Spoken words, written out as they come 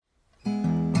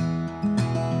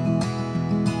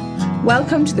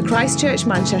Welcome to the Christ Church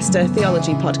Manchester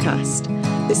Theology Podcast.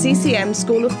 The CCM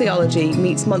School of Theology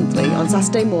meets monthly on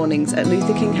Saturday mornings at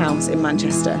Luther King House in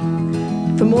Manchester.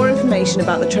 For more information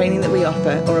about the training that we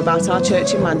offer or about our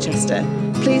church in Manchester,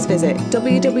 please visit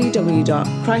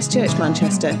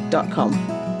www.christchurchmanchester.com.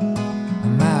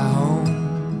 My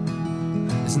home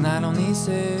is not on this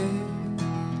earth,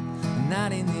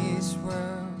 not in this world.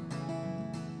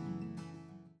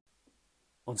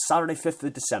 On Saturday 5th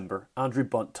of December, Andrew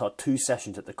Bunt taught 2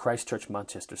 sessions at the Christ Church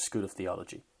Manchester School of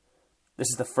Theology. This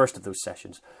is the first of those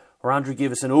sessions, where Andrew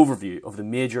gave us an overview of the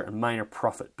major and minor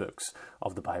prophet books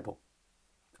of the Bible.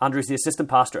 Andrew is the assistant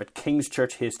pastor at King's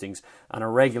Church Hastings and a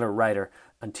regular writer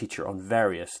and teacher on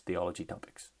various theology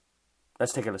topics.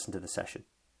 Let's take a listen to the session.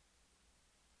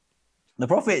 The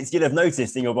prophets, you'll have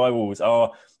noticed in your Bibles,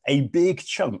 are a big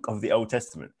chunk of the Old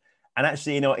Testament. And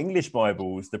actually, in our English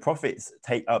Bibles, the prophets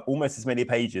take up almost as many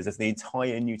pages as the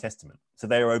entire New Testament. So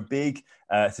they are a big,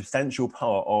 substantial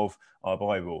part of our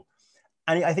Bible.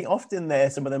 And I think often they're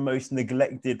some of the most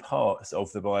neglected parts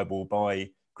of the Bible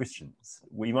by Christians.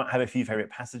 We might have a few favourite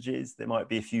passages. There might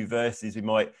be a few verses we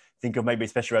might think of, maybe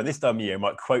especially around this time of year,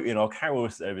 might quote in our carol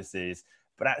services.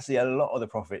 But actually, a lot of the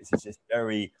prophets is just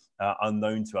very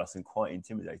unknown to us and quite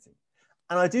intimidating.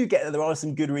 And I do get that there are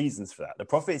some good reasons for that. The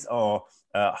prophets are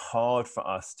hard for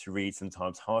us to read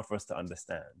sometimes, hard for us to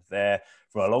understand. They're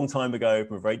from a long time ago,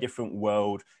 from a very different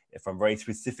world, from very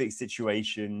specific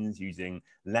situations, using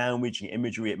language and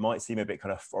imagery. It might seem a bit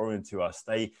kind of foreign to us.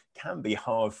 They can be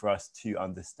hard for us to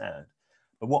understand.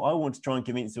 But what I want to try and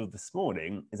convince you of this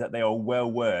morning is that they are well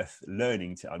worth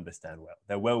learning to understand well.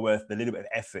 They're well worth the little bit of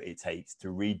effort it takes to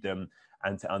read them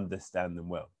and to understand them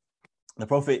well. The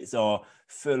prophets are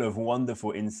full of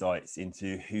wonderful insights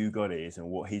into who God is and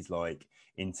what he's like,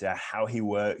 into how he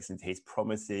works, into his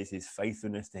promises, his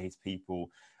faithfulness to his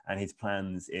people, and his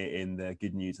plans in the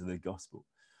good news of the gospel.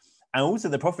 And also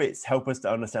the prophets help us to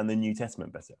understand the New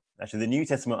Testament better. Actually, the New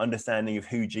Testament understanding of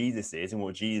who Jesus is and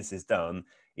what Jesus has done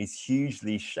is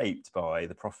hugely shaped by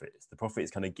the prophets. The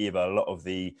prophets kind of give a lot of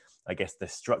the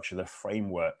structure, the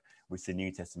framework which the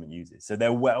New Testament uses. So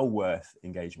they're well worth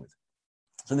engagement.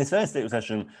 So in this first little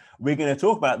session, we're going to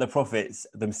talk about the prophets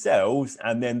themselves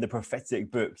and then the prophetic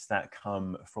books that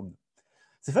come from them.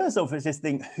 So first off, let's just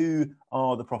think, who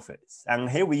are the prophets?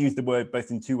 And here we use the word both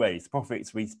in 2 ways.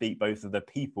 Prophets, we speak both of the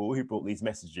people who brought these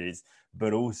messages,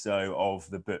 but also of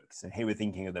the books. And here we're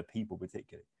thinking of the people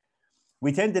particularly.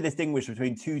 We tend to distinguish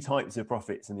between 2 types of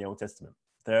prophets in the Old Testament.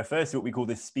 There are first what we call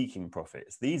the speaking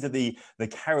prophets. These are the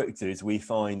characters we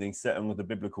find in certain of the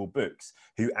biblical books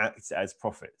who act as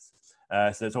prophets.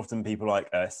 So it's often people like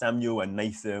Samuel and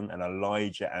Nathan and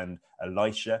Elijah and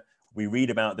Elisha. We read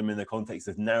about them in the context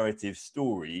of narrative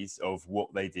stories of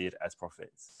what they did as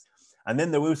prophets. And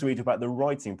then we also read about the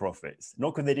writing prophets,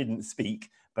 not because they didn't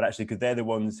speak, but actually because they're the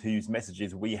ones whose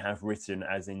messages we have written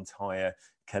as entire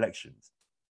collections.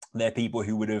 They're people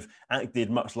who would have acted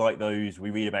much like those we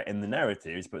read about in the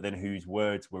narratives, but then whose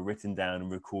words were written down and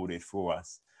recorded for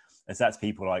us. And so that's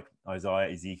people like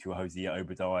Isaiah, Ezekiel, Hosea,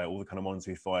 Obadiah, all the kind of ones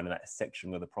we find in that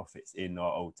section of the prophets in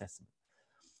our Old Testament.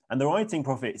 And the writing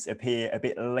prophets appear a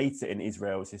bit later in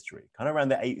Israel's history, kind of around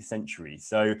the 8th century.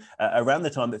 So around the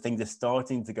time that things are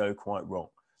starting to go quite wrong.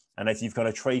 And as you've kind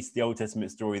of traced the Old Testament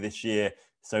story this year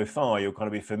so far, you'll kind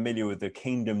of be familiar with the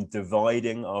kingdom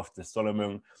dividing after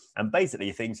Solomon. And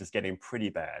basically things just getting pretty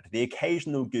bad. The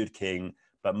occasional good king,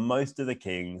 but most of the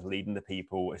kings leading the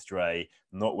people astray,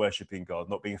 not worshipping God,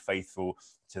 not being faithful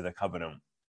to the covenant.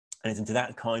 And it's into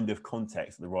that kind of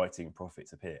context that the writing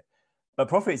prophets appear. But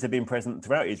prophets have been present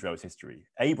throughout Israel's history.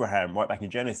 Abraham, right back in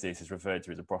Genesis, is referred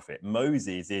to as a prophet.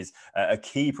 Moses is a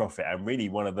key prophet and really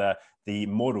one of the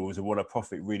models of what a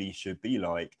prophet really should be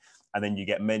like. And then you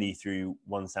get many through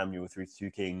 1 Samuel, through 2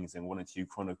 Kings and 1 and 2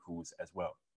 Chronicles as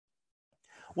well.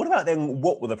 What about then,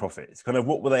 what were the prophets? Kind of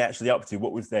what were they actually up to?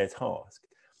 What was their task?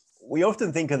 We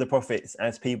often think of the prophets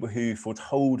as people who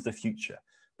foretold the future.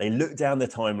 They looked down the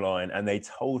timeline and they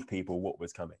told people what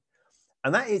was coming.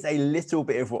 And that is a little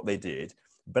bit of what they did,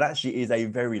 but actually is a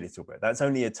very little bit. That's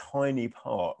only a tiny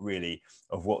part, really,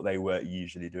 of what they were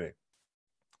usually doing.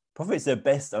 Prophets are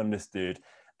best understood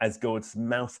as God's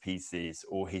mouthpieces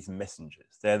or his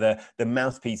messengers. They're the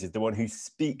mouthpieces, the one who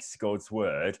speaks God's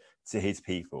word to his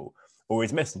people, or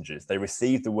his messengers. They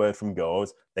receive the word from God,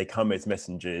 they come as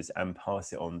messengers and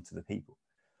pass it on to the people.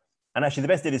 And actually the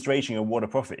best illustration of what a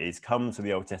prophet is comes from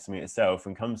the Old Testament itself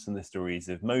and comes from the stories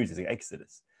of Moses in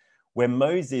Exodus. When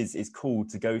Moses is called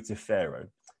to go to Pharaoh,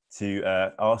 to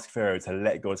ask Pharaoh to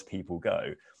let God's people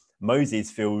go,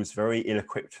 Moses feels very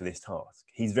ill-equipped for this task.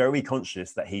 He's very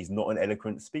conscious that he's not an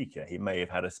eloquent speaker. He may have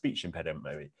had a speech impediment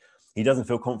maybe. He doesn't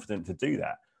feel confident to do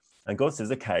that. And God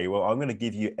says, okay, well, I'm going to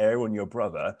give you Aaron, your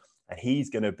brother, and he's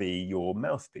going to be your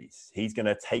mouthpiece. He's going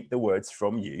to take the words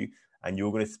from you and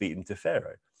you're going to speak them to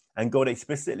Pharaoh. And God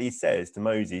explicitly says to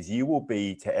Moses, you will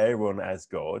be to Aaron as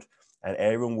God, and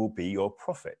Aaron will be your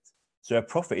prophet. So a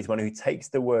prophet is one who takes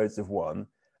the words of one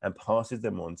and passes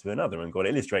them on to another. And God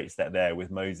illustrates that there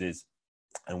with Moses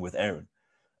and with Aaron.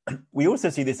 We also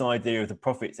see this idea of the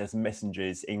prophets as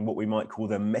messengers in what we might call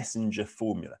the messenger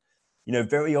formula. You know,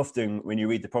 very often when you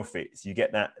read the prophets, you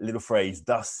get that little phrase,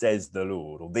 thus says the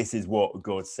Lord, or this is what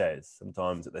God says,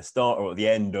 sometimes at the start or at the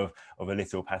end of a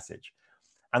little passage.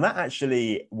 And that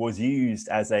actually was used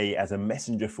as a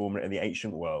messenger formula in the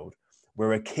ancient world,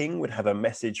 where a king would have a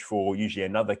message for usually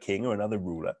another king or another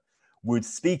ruler, would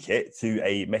speak it to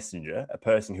a messenger, a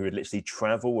person who would literally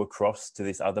travel across to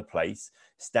this other place,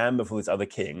 stand before this other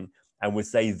king, and would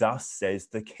say, thus says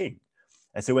the king.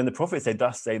 And so when the prophets say,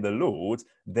 thus say the Lord,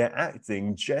 they're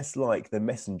acting just like the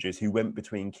messengers who went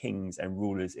between kings and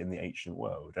rulers in the ancient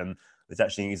world. And there's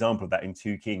actually an example of that in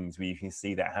 2 Kings, where you can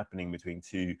see that happening between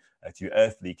two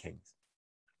earthly kings.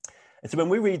 And so when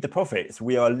we read the prophets,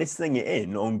 we are listening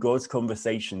in on God's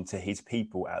conversation to his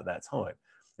people at that time.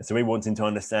 And so we're wanting to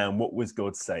understand what was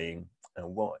God saying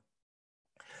and why.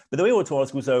 But then we want to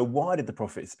ask also, why did the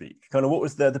prophets speak? Kind of what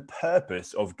was the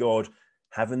purpose of God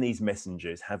having these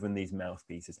messengers, having these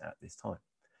mouthpieces at this time?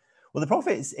 Well, the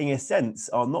prophets, in a sense,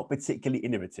 are not particularly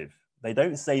innovative. They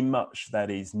don't say much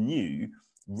that is new.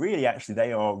 Really, actually,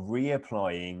 they are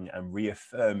reapplying and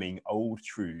reaffirming old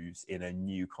truths in a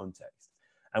new context.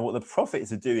 And what the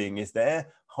prophets are doing is they're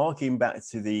harking back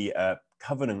to the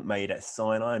covenant made at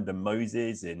Sinai under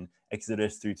Moses in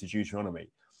Exodus through to Deuteronomy.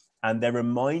 And they're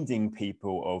reminding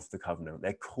people of the covenant.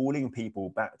 They're calling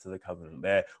people back to the covenant.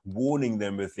 They're warning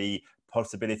them of the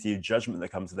possibility of judgment that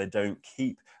comes if they don't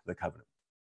keep the covenant.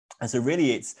 And so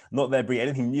really it's not there bringing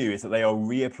anything new, it's that they are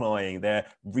reapplying, they're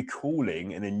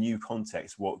recalling in a new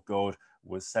context what God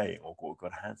was saying or what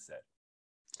God had said.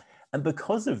 And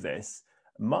because of this,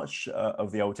 much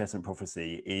of the Old Testament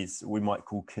prophecy is we might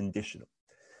call conditional.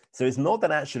 So it's not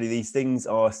that actually these things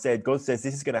are said, God says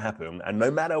this is going to happen, and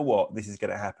no matter what, this is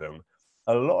going to happen.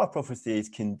 A lot of prophecy is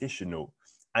conditional.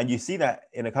 And you see that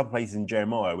in a couple of places in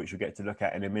Jeremiah, which we'll get to look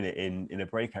at in a minute in a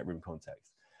breakout room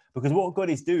context. Because what God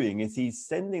is doing is he's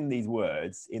sending these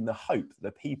words in the hope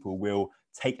that people will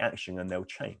take action and they'll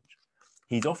change.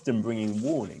 He's often bringing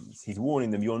warnings. He's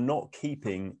warning them, you're not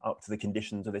keeping up to the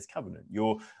conditions of this covenant.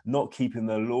 You're not keeping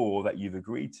the law that you've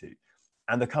agreed to.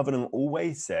 And the covenant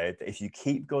always said that if you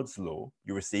keep God's law,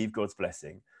 you receive God's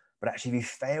blessing. But actually, if you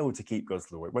fail to keep God's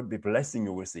law, it won't be blessing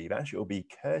you'll receive. Actually, it'll be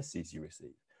curses you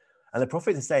receive. And the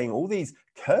prophets are saying all these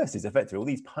curses, effectively, all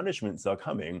these punishments are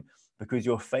coming because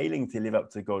you're failing to live up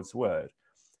to God's word.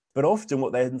 But often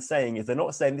what they're saying is they're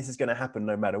not saying this is going to happen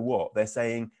no matter what. They're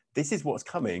saying this is what's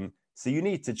coming, so you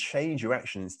need to change your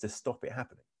actions to stop it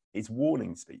happening. It's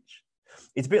warning speech.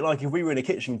 It's a bit like if we were in a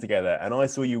kitchen together and I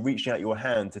saw you reaching out your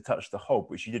hand to touch the hob,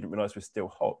 which you didn't realize was still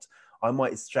hot. I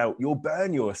might shout, you'll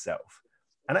burn yourself.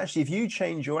 And actually, if you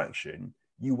change your action,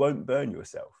 you won't burn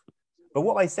yourself. But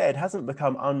what I said hasn't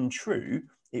become untrue.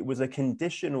 It was a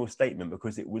conditional statement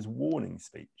because it was warning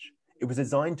speech. It was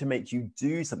designed to make you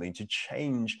do something, to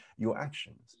change your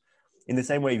actions. In the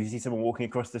same way, if you see someone walking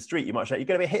across the street, you might shout, you're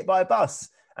going to be hit by a bus.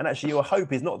 And actually, your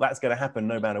hope is not that's going to happen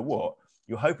no matter what.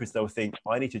 Your hope is they'll think,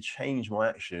 I need to change my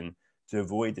action to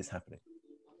avoid this happening.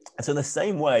 And so in the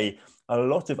same way, a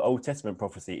lot of Old Testament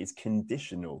prophecy is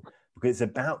conditional because it's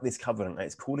about this covenant. And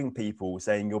it's calling people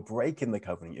saying, you're breaking the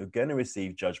covenant, you're going to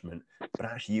receive judgment, but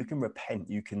actually you can repent,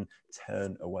 you can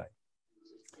turn away.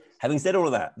 Having said all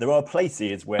of that, there are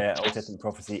places where Old Testament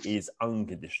prophecy is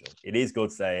unconditional. It is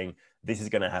God saying, this is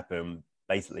going to happen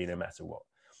basically no matter what.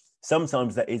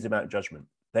 Sometimes that is about judgment.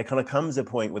 There kind of comes a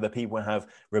point where the people have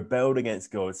rebelled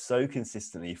against God so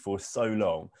consistently for so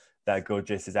long that God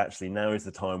just says, actually, now is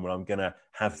the time where I'm going to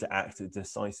have to act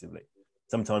decisively.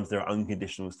 Sometimes there are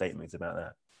unconditional statements about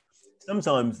that.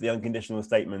 Sometimes the unconditional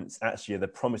statements actually are the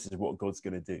promises of what God's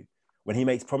going to do. When he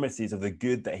makes promises of the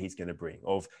good that he's going to bring,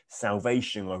 of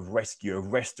salvation, of rescue, of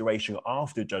restoration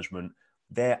after judgment,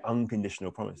 they're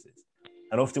unconditional promises.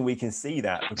 And often we can see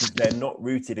that because they're not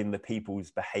rooted in the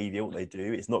people's behavior, what they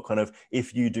do. It's not kind of,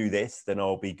 if you do this, then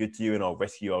I'll be good to you and I'll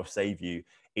rescue you, I'll save you.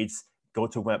 It's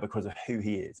God talking about because of who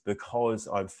he is, because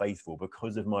I'm faithful,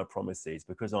 because of my promises,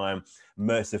 because I'm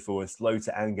merciful and slow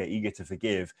to anger, eager to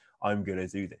forgive, I'm going to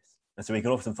do this. And so we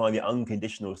can often find the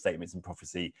unconditional statements in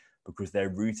prophecy because they're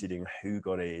rooted in who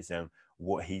God is and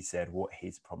what he said, what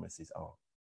his promises are.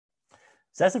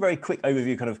 So that's a very quick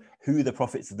overview, kind of who the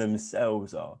prophets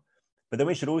themselves are. But then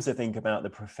we should also think about the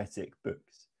prophetic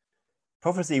books.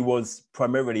 Prophecy was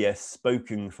primarily a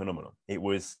spoken phenomenon. It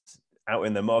was out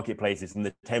in the marketplaces and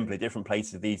the temple, different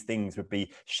places, these things would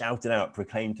be shouted out,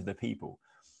 proclaimed to the people.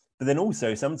 But then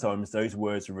also sometimes those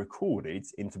words are recorded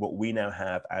into what we now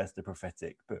have as the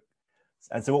prophetic book.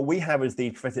 And so what we have as the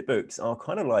prophetic books are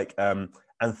kind of like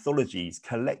anthologies,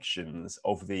 collections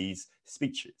of these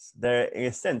speeches. They're in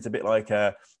a sense a bit like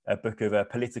a book of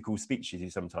political speeches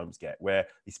you sometimes get, where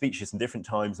the speeches from different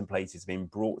times and places have been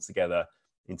brought together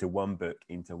into one book,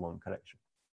 into one collection.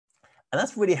 And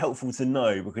that's really helpful to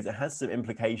know because it has some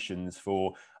implications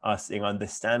for us in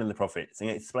understanding the prophets and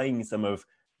explaining some of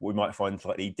what we might find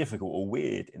slightly difficult or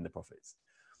weird in the prophets.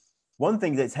 One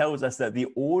thing that tells us that the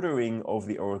ordering of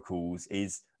the oracles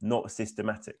is not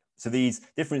systematic. So these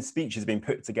different speeches have been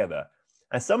put together,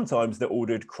 and sometimes they're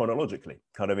ordered chronologically,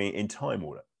 kind of in time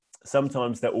order.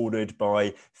 Sometimes they're ordered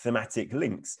by thematic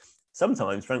links.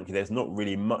 Sometimes, frankly, there's not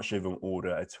really much of an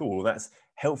order at all. That's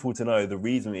helpful to know. The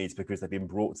reason is because they've been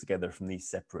brought together from these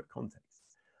separate contexts.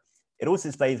 It also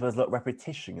explains why there's a lot of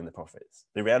repetition in the prophets.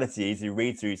 The reality is you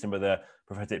read through some of the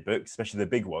prophetic books, especially the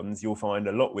big ones, you'll find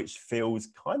a lot which feels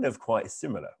kind of quite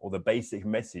similar, or the basic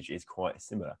message is quite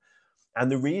similar. And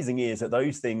the reason is that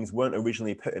those things weren't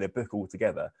originally put in a book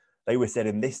altogether. They were said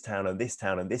in this town and this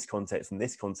town and this context and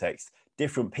this context.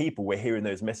 Different people were hearing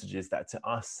those messages that to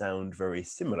us sound very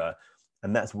similar.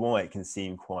 And that's why it can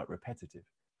seem quite repetitive.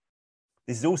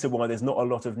 This is also why there's not a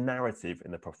lot of narrative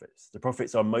in the prophets. The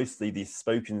prophets are mostly the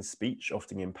spoken speech,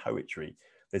 often in poetry.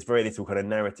 There's very little kind of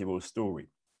narrative or story.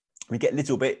 We get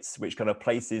little bits which kind of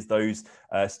places those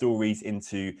stories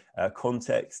into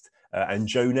context. And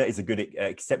Jonah is a good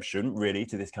exception, really,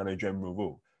 to this kind of general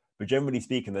rule. But generally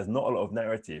speaking, there's not a lot of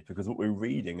narrative because what we're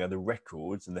reading are the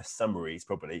records and the summaries,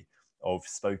 probably, of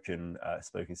spoken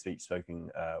speech,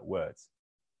 spoken words.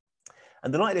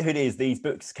 And the likelihood is these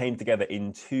books came together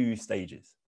in two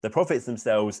stages. The prophets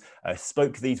themselves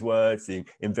spoke these words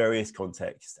in various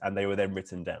contexts, and they were then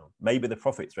written down. Maybe the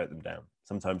prophets wrote them down.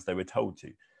 Sometimes they were told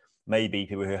to. Maybe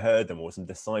people who heard them or some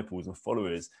disciples and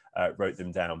followers wrote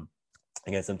them down.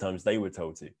 Again, sometimes they were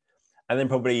told to. And then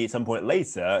probably at some point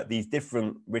later, these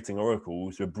different written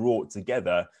oracles were brought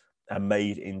together and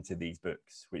made into these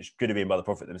books, which could have been by the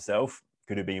prophet themselves,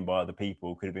 could have been by other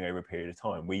people, could have been over a period of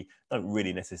time. We don't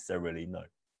really necessarily know.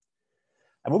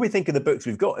 And when we think of the books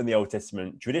we've got in the Old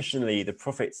Testament, traditionally the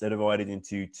prophets are divided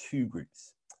into two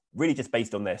groups, really just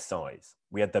based on their size.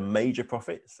 We had the major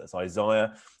prophets, that's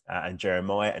Isaiah and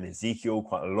Jeremiah and Ezekiel,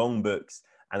 quite long books.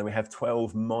 And then we have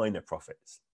 12 minor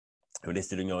prophets who are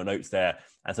listed in your notes there.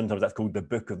 And sometimes that's called the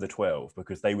Book of the 12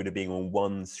 because they would have been on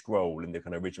one scroll in the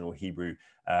kind of original Hebrew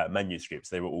manuscripts.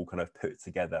 They were all kind of put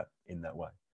together in that way.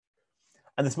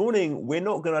 And this morning, we're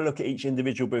not going to look at each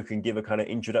individual book and give a kind of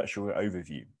introductory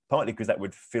overview, partly because that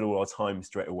would fill all our time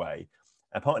straight away,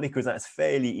 and partly because that's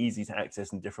fairly easy to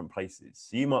access in different places.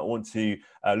 So you might want to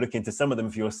look into some of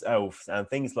them for yourself, and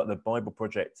things like the Bible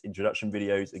Project introduction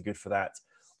videos are good for that,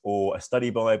 or a study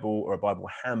Bible or a Bible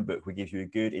handbook will give you a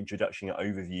good introduction and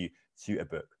overview to a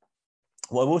book.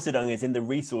 What I've also done is in the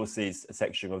resources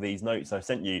section of these notes I've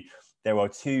sent you, there are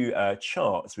two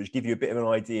charts which give you a bit of an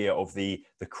idea of the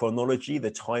chronology,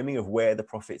 the timing of where the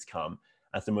prophets come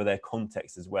and some of their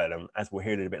context as well. And as we'll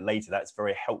hear a little bit later, that's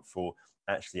very helpful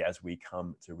actually as we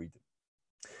come to read them.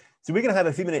 So we're going to have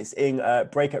a few minutes in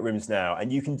breakout rooms now,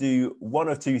 and you can do one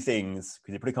of two things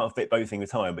because you probably can't fit both things at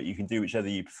a time, but you can do whichever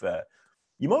you prefer.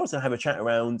 You might also have a chat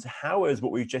around how has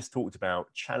what we've just talked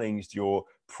about challenged your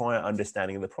prior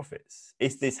understanding of the prophets?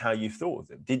 Is this how you thought of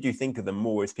them? Did you think of them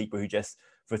more as people who just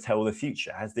foretell the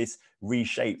future? Has this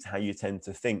reshaped how you tend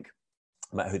to think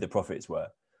about who the prophets were?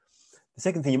 The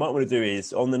second thing you might want to do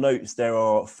is on the notes, there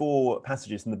are 4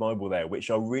 passages in the Bible there, which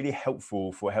are really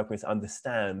helpful for helping us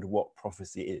understand what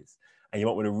prophecy is. And you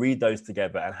might want to read those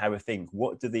together and have a think,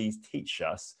 what do these teach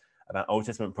us about Old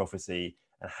Testament prophecy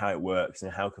and how it works,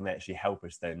 and how can they actually help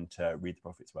us then to read the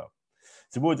prophets well?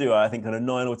 So we'll do, I think, kind of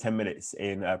 9 or 10 minutes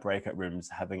in breakout rooms,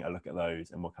 having a look at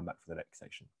those, and we'll come back for the next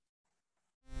section.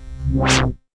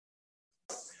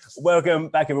 Welcome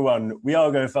back, everyone. We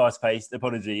are going fast-paced,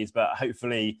 apologies, but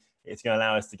hopefully it's going to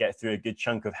allow us to get through a good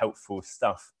chunk of helpful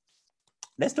stuff.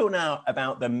 Let's talk now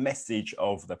about the message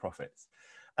of the prophets.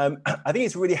 I think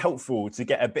it's really helpful to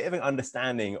get a bit of an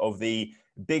understanding of the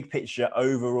big picture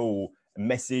overall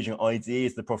message and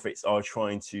ideas the prophets are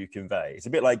trying to convey. It's a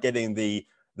bit like getting the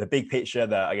big picture,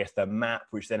 the map,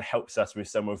 which then helps us with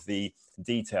some of the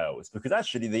details, because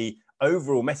actually the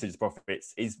overall message of the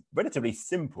prophets is relatively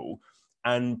simple,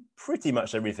 and pretty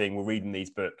much everything we'll read in these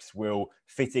books will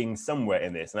fit in somewhere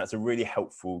in this, and that's a really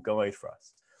helpful guide for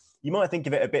us. You might think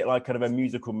of it a bit like kind of a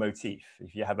musical motif.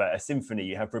 If you have a symphony,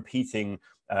 you have repeating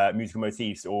musical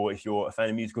motifs, or if you're a fan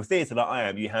of musical theatre like I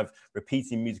am, you have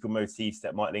repeating musical motifs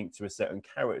that might link to a certain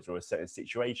character or a certain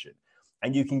situation.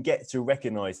 And you can get to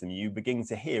recognize them. You begin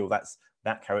to hear, well, that's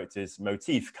that character's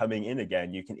motif coming in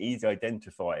again. You can easily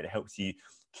identify it. It helps you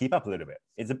keep up a little bit.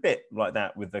 It's a bit like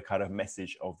that with the kind of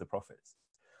message of the prophets.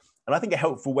 And I think a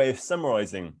helpful way of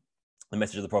summarizing the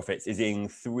message of the prophets is in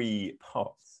 3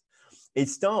 parts. It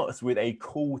starts with a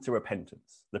call to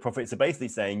repentance. The prophets are basically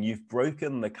saying, you've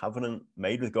broken the covenant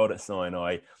made with God at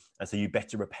Sinai, and so you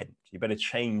better repent. You better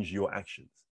change your actions.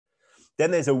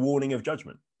 Then there's a warning of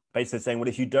judgment, basically saying, well,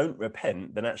 if you don't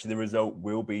repent, then actually the result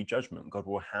will be judgment. God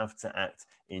will have to act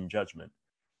in judgment.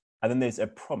 And then there's a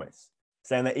promise,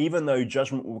 saying that even though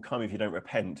judgment will come if you don't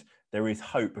repent, there is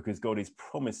hope because God is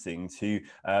promising to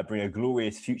bring a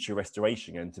glorious future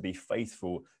restoration and to be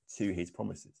faithful to his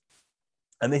promises.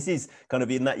 And this is kind of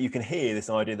in that you can hear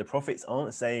this idea the prophets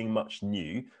aren't saying much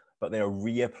new, but they are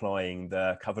reapplying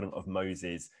the covenant of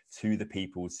Moses to the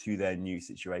people, to their new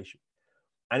situation.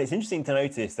 And it's interesting to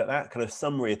notice that that kind of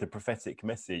summary of the prophetic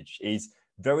message is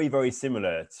very, very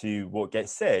similar to what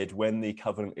gets said when the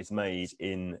covenant is made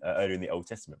in earlier in the Old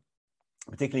Testament,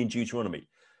 particularly in Deuteronomy.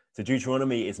 So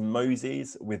Deuteronomy is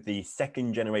Moses with the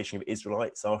second generation of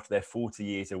Israelites after their 40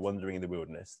 years of wandering in the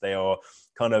wilderness. They are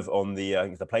kind of on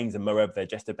the plains of Moab. They're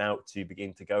just about to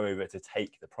begin to go over to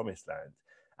take the promised land.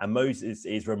 And Moses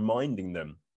is reminding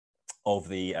them of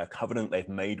the covenant they've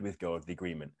made with God, the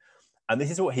agreement. And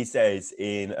this is what he says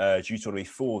in Deuteronomy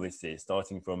 4, this is,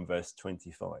 starting from verse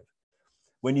 25.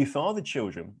 When you father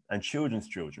children and children's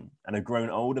children and are grown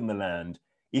old in the land,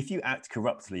 if you act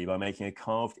corruptly by making a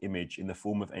carved image in the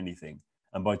form of anything,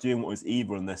 and by doing what was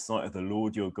evil in the sight of the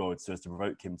Lord your God so as to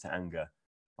provoke him to anger,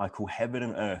 I call heaven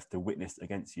and earth to witness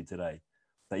against you today,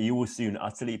 that you will soon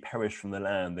utterly perish from the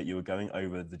land that you are going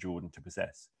over the Jordan to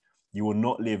possess. You will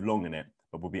not live long in it,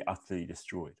 but will be utterly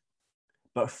destroyed.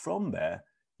 But from there,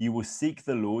 you will seek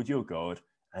the Lord your God,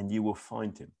 and you will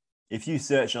find him, if you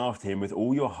search after him with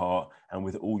all your heart and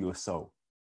with all your soul.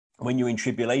 When you're in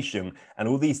tribulation and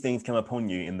all these things come upon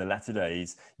you in the latter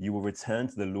days, you will return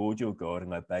to the Lord your God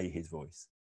and obey his voice.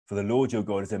 For the Lord your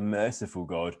God is a merciful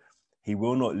God. He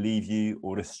will not leave you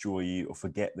or destroy you or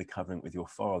forget the covenant with your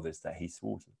fathers that he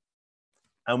swore to.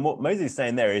 And what Moses is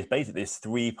saying there is basically this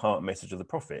 3-part message of the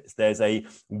prophets. There's a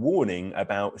warning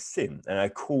about sin and a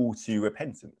call to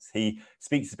repentance. He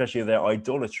speaks especially of their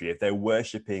idolatry, if they're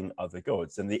worshipping other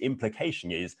gods. And the implication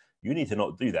is you need to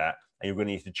not do that, and you're going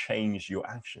to need to change your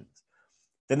actions.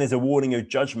 Then there's a warning of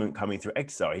judgment coming through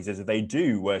exile. He says if they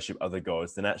do worship other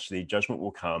gods, then actually judgment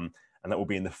will come, and that will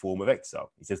be in the form of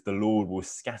exile. He says the Lord will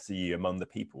scatter you among the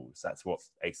peoples. That's what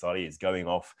exile is, going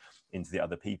off into the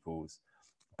other peoples.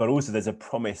 But also there's a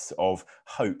promise of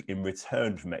hope in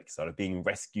return from exile, of being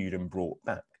rescued and brought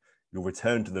back. You'll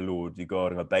return to the Lord your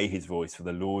God and obey his voice, for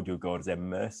the Lord your God is a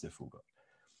merciful God.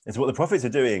 And so what the prophets are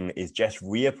doing is just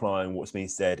reapplying what's been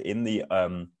said in the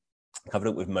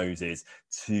covenant with Moses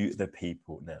to the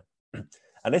people now.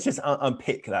 And let's just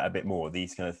unpick that a bit more,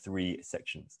 these kind of 3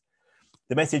 sections.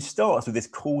 The message starts with this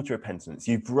call to repentance.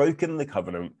 You've broken the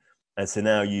covenant, and so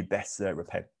now you better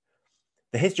repent.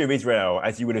 The history of Israel,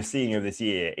 as you would have seen over this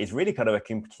year, is really kind of a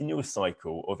continual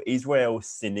cycle of Israel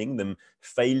sinning, them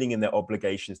failing in their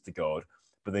obligations to God,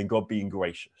 but then God being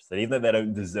gracious. That even though they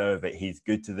don't deserve it, he's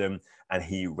good to them and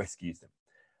he rescues them.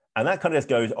 And that kind of just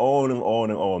goes on and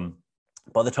on and on.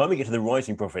 By the time we get to the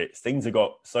writing prophets, things have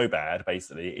got so bad,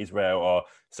 basically. Israel are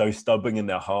so stubborn in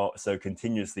their heart, so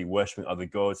continuously worshipping other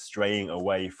gods, straying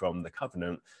away from the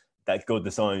covenant, that God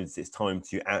decides it's time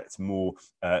to act more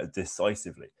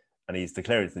decisively. And he's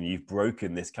declaring to them, you've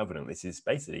broken this covenant. This is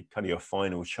basically kind of your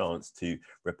final chance to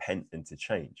repent and to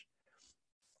change.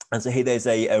 And so here there's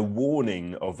a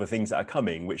warning of the things that are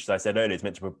coming, which, as I said earlier, is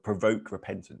meant to provoke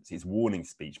repentance. It's warning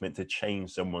speech meant to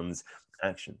change someone's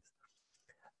actions.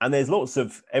 And there's lots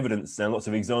of evidence and lots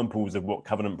of examples of what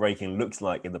covenant breaking looks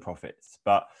like in the prophets.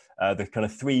 But the kind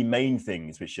of 3 main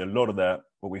things, which a lot of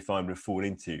what we find would fall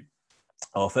into,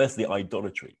 are firstly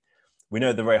idolatry. We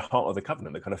know at the very heart of the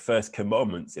covenant, the kind of first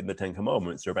commandments in the 10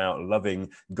 commandments are about loving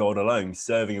God alone,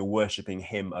 serving and worshipping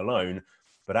him alone.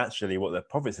 But actually what the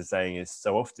prophets are saying is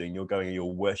so often you're going and you're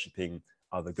worshipping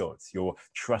other gods. You're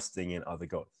trusting in other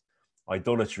gods.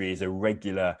 Idolatry is a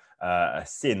regular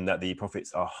sin that the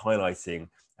prophets are highlighting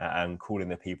and calling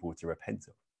the people to repent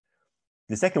of.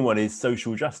 The second one is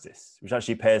social justice, which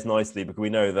actually pairs nicely because we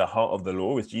know the heart of the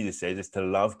law, as Jesus says, is to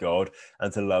love God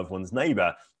and to love one's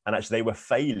neighbor. And actually they were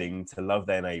failing to love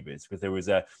their neighbors because there was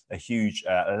a huge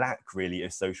lack really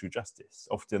of social justice.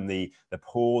 Often the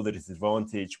poor, the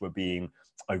disadvantaged were being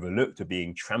overlooked or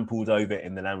being trampled over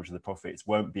in the language of the prophets,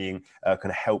 weren't being kind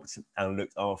of helped and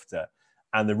looked after.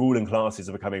 And the ruling classes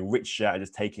are becoming richer and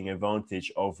just taking advantage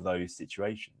of those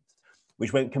situations,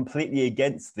 which went completely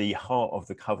against the heart of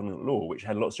the covenant law, which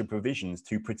had lots of provisions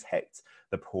to protect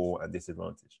the poor and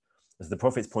disadvantaged. As the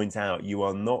prophets point out, you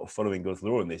are not following God's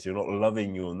law in this. You're not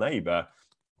loving your neighbor.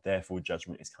 Therefore,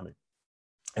 judgment is coming.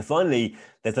 And finally,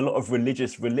 there's a lot of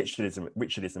ritualism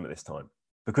at this time,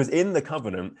 because in the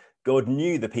covenant, God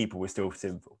knew the people were still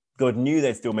sinful. God knew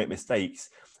they'd still make mistakes.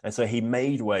 And so he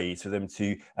made ways for them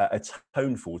to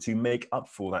atone for, to make up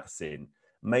for that sin,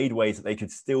 made ways that they could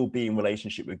still be in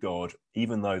relationship with God,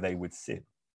 even though they would sin.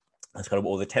 That's kind of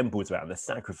what all the temples are about and the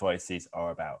sacrifices are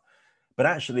about. But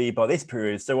actually, by this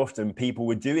period, so often people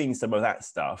were doing some of that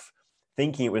stuff,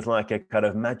 thinking it was like a kind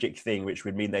of magic thing, which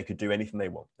would mean they could do anything they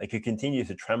want. They could continue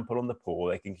to trample on the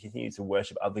poor. They could continue to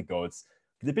worship other gods.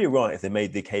 They'd be right if they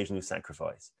made the occasional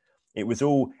sacrifice. It was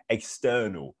all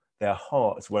external. Their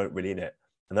hearts weren't really in it.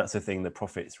 And that's the thing the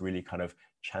prophets really kind of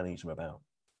challenged them about.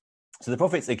 So the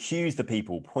prophets accuse the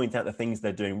people, point out the things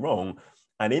they're doing wrong.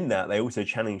 And in that, they also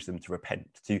challenge them to repent,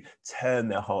 to turn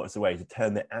their hearts away, to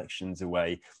turn their actions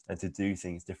away, and to do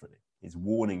things differently. It's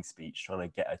warning speech, trying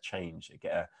to get a change,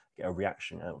 get a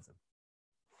reaction out of them.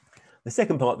 The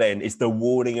second part then is the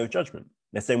warning of judgment.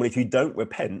 They're saying, well, if you don't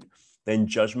repent, then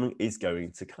judgment is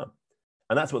going to come.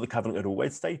 And that's what the covenant had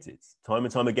always stated. Time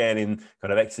and time again in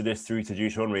kind of Exodus through to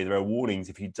Deuteronomy, there are warnings.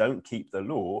 If you don't keep the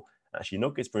law, actually not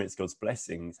going to experience God's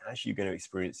blessings, actually you're going to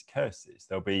experience curses.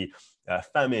 There'll be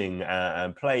famine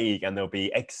and plague, and there'll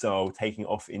be exile taking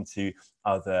off into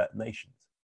other nations.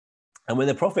 And when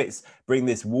the prophets bring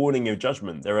this warning of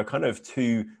judgment, there are kind of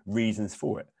two reasons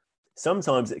for it.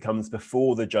 Sometimes it comes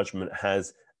before the judgment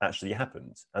has actually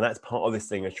happened. And that's part of this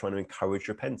thing of trying to encourage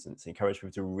repentance, encourage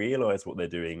people to realize what they're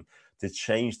doing, to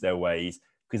change their ways,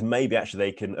 because maybe actually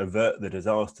they can avert the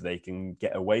disaster, they can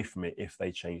get away from it if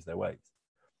they change their ways.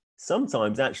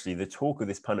 Sometimes actually the talk of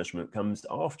this punishment comes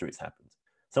after it's happened.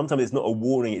 Sometimes it's not a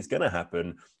warning it's going to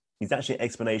happen, it's actually an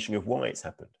explanation of why it's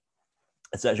happened.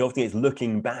 And so actually often it's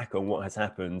looking back on what has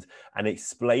happened and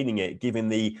explaining it, giving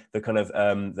the kind of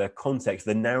the context,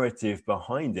 the narrative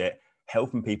behind it,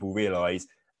 helping people realize.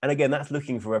 And again, that's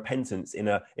looking for repentance in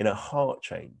a heart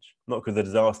change, not because the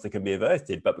disaster can be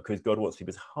averted, but because God wants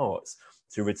people's hearts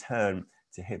to return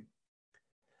to him.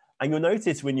 And you'll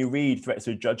notice when you read threats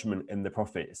of judgment in the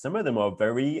prophets, some of them are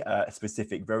very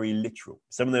specific, very literal.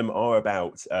 Some of them are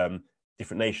about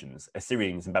different nations,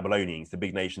 Assyrians and Babylonians, the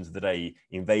big nations of the day,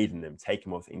 invading them,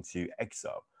 taking them off into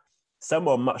exile. Some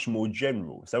are much more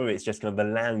general. Some of it's just kind of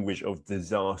the language of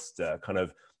disaster, kind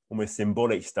of almost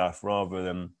symbolic stuff rather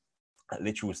than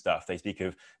literal stuff. They speak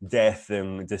of death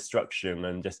and destruction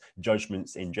and just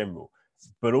judgments in general.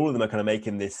 But all of them are kind of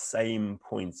making this same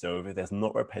point. So if there's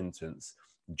not repentance,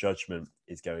 judgment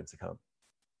is going to come.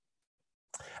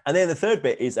 And then the third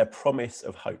bit is a promise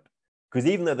of hope. Because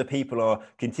even though the people are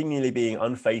continually being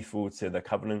unfaithful to the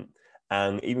covenant,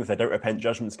 and even if they don't repent,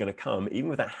 judgment's going to come,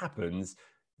 even if that happens,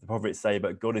 the prophets say,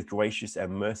 but God is gracious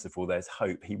and merciful, there's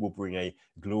hope. He will bring a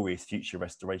glorious future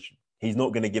restoration. He's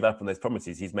not going to give up on those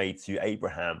promises he's made to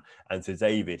Abraham and to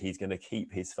David. He's going to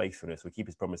keep his faithfulness, will keep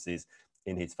his promises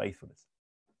in his faithfulness.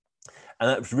 And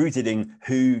that's rooted in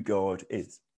who God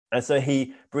is. And so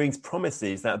he brings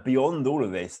promises that beyond all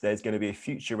of this, there's going to be a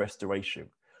future restoration,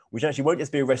 which actually won't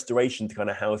just be a restoration to kind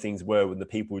of how things were when the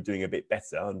people were doing a bit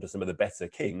better under some of the better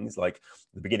kings, like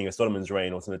the beginning of Solomon's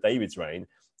reign or some of David's reign.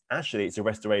 Actually, it's a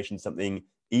restoration to something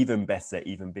even better,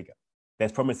 even bigger.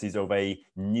 There's promises of a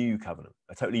new covenant,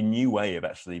 a totally new way of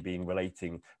actually being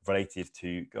relative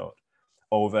to God,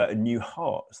 of a new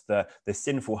heart, the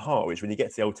sinful heart, which when you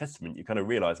get to the Old Testament, you kind of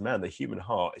realize, man, the human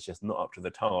heart is just not up to the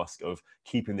task of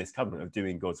keeping this covenant, of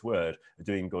doing God's word, of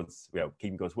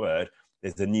keeping God's word.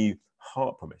 There's a new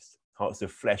heart promised, hearts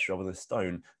of flesh rather than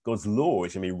stone. God's law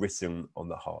is going to be written on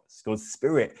the hearts. God's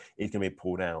spirit is going to be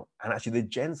poured out. And actually the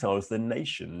Gentiles, the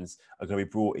nations, are going to be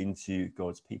brought into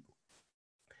God's people.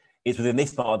 It's within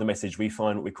this part of the message we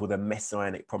find what we call the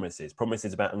messianic promises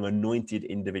about an anointed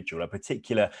individual, a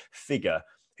particular figure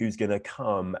who's going to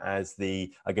come as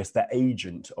the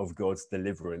agent of God's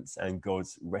deliverance and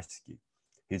God's rescue,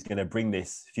 who's going to bring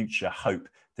this future hope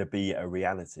to be a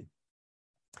reality.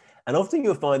 And often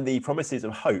you'll find the promises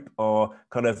of hope are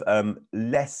kind of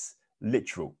less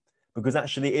literal. Because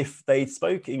actually, if they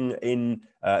spoke in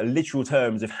literal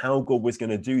terms of how God was going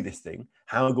to do this thing,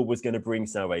 how God was going to bring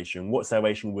salvation, what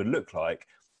salvation would look like,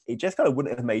 it just kind of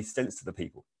wouldn't have made sense to the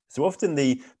people. So often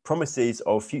the promises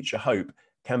of future hope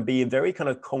can be in very kind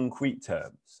of concrete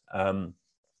terms.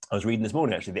 I was reading this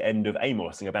morning, actually, the end of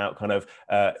Amos, about kind of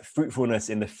fruitfulness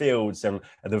in the fields and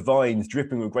the vines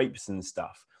dripping with grapes and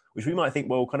stuff, which we might think,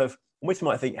 well, kind of, almost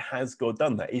might think, has God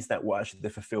done that? Is that what actually the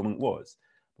fulfillment was?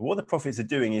 But what the prophets are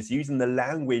doing is using the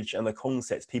language and the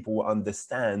concepts people will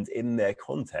understand in their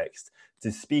context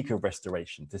to speak of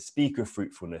restoration, to speak of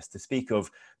fruitfulness, to speak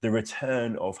of the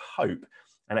return of hope.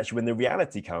 And actually, when the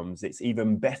reality comes, it's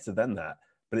even better than that.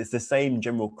 But it's the same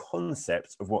general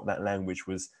concept of what that language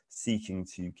was seeking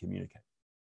to communicate.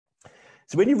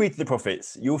 So when you read the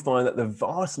prophets, you'll find that the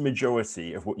vast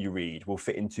majority of what you read will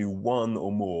fit into one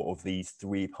or more of these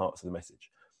three parts of the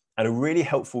message. And a really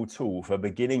helpful tool for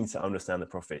beginning to understand the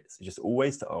prophets is just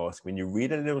always to ask, when you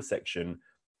read a little section,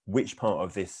 which part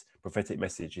of this prophetic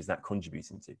message is that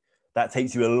contributing to? That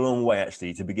takes you a long way,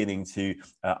 actually, to beginning to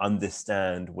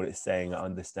understand what it's saying,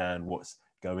 understand what's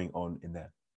going on in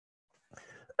there.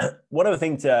 One other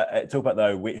thing to talk about,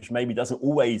 though, which maybe doesn't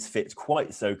always fit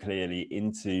quite so clearly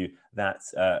into that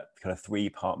kind of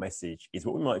three-part message, is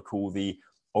what we might call the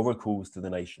oracles to the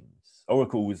nations.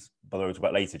 Oracles, by the way, we'll talk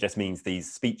about later, just means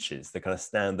these speeches, the kind of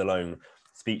standalone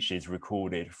speeches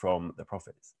recorded from the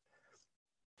prophets.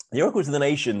 The oracles to the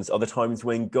nations are the times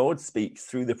when God speaks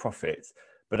through the prophets,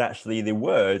 but actually the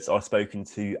words are spoken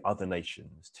to other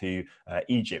nations, to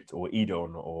Egypt or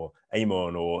Edom or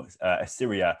Ammon or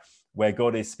Assyria, where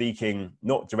God is speaking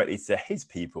not directly to his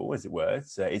people, as it were,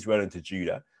 to Israel and to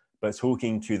Judah, but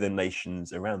talking to the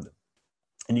nations around them.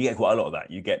 And you get quite a lot of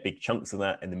that. You get big chunks of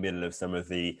that in the middle of some of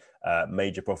the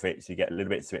major prophets. You get a little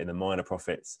bit to it in the minor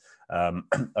prophets.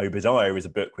 Obadiah is a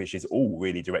book which is all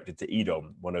really directed to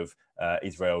Edom, one of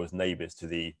Israel's neighbors to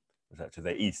the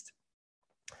east.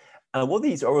 And what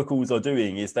these oracles are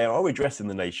doing is they are addressing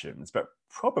the nations, but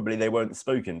probably they weren't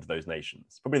spoken to those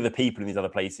nations. Probably the people in these other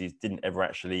places didn't ever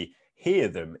actually hear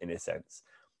them in a sense.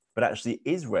 But actually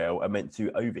Israel are meant to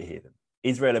overhear them.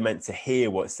 Israel are meant to hear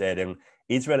what's said, and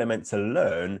Israel are meant to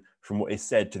learn from what is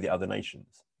said to the other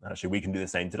nations. Actually, we can do the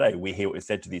same today. We hear what is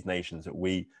said to these nations, that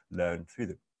we learn through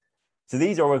them. So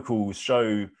these oracles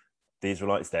show the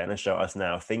Israelites then, and show us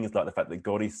now, things like the fact that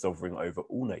God is sovereign over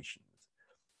all nations.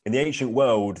 In the ancient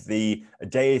world, the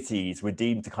deities were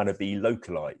deemed to kind of be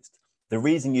localized. The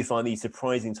reason you find these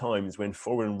surprising times when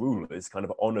foreign rulers kind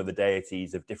of honor the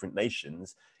deities of different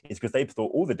nations is because they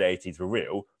thought all the deities were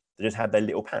real. They just had their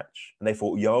little patch, and they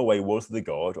thought Yahweh was the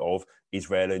God of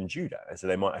Israel and Judah. And so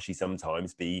they might actually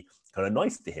sometimes be kind of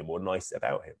nice to him or nice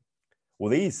about him.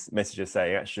 Well, these messages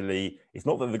say actually, it's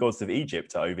not that the gods of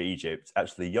Egypt are over Egypt,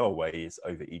 actually Yahweh is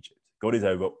over Egypt. God is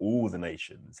over all the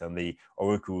nations, and the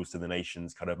oracles to the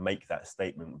nations kind of make that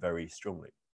statement very strongly.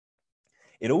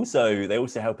 They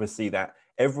also help us see that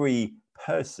every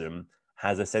person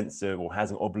has a sense of, or has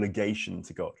an obligation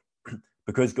to God.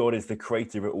 Because God is the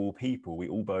creator of all people, we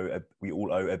all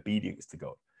owe obedience to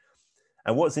God.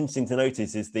 And what's interesting to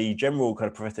notice is the general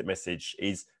kind of prophetic message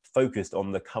is focused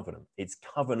on the covenant. It's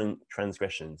covenant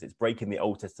transgressions. It's breaking the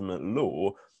Old Testament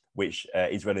law, which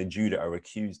Israel and Judah are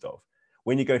accused of.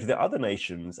 When you go to the other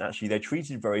nations, actually, they're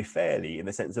treated very fairly in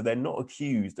the sense that they're not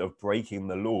accused of breaking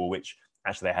the law, which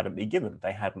actually they hadn't been given,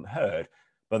 they hadn't heard,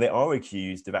 but they are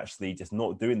accused of actually just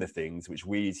not doing the things which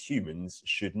we as humans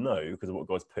should know because of what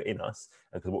God's put in us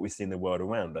and because of what we see in the world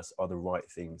around us are the right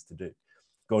things to do.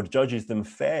 God judges them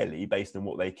fairly based on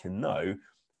what they can know,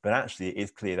 but actually it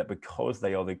is clear that because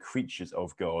they are the creatures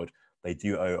of God, they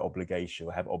do owe obligation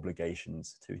or have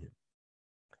obligations to him.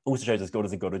 Also shows us God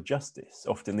is a God of justice.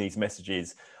 Often these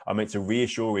messages are meant to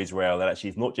reassure Israel that actually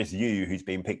it's not just you who's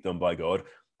being picked on by God.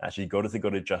 Actually, God is a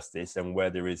God of justice, and where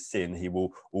there is sin, he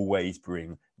will always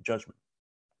bring judgment.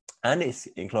 And it's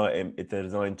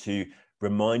designed to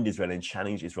remind Israel and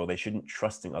challenge Israel they shouldn't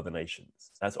trust in other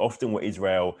nations. That's often what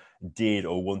Israel did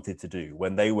or wanted to do.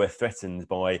 When they were threatened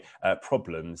by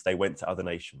problems, they went to other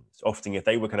nations. Often if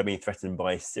they were kind of being threatened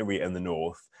by Syria in the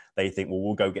north, they think, well,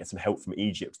 we'll go get some help from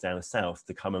Egypt down south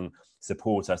to come and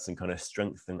support us and kind of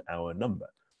strengthen our number,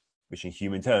 which in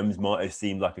human terms might have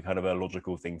seemed like a kind of a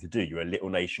logical thing to do. You're a little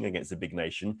nation against a big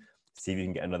nation, see if you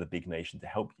can get another big nation to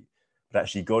help you. But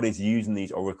actually, God is using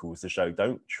these oracles to show,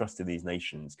 don't trust in these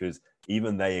nations, because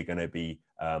even they are going to be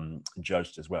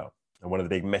judged as well. And one of the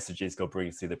big messages God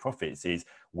brings through the prophets is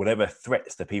whatever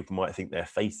threats that people might think they're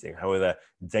facing, however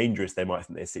dangerous they might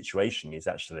think their situation is,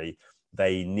 actually,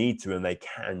 they need to and they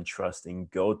can trust in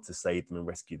God to save them and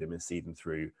rescue them and see them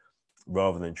through,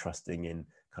 rather than trusting in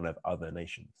kind of other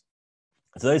nations.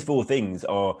 So those four things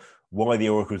are why the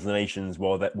oracles of the nations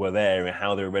were there and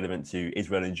how they were relevant to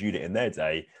Israel and Judah in their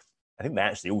day. I think they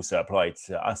actually also apply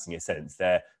to us in a sense.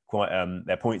 They're quite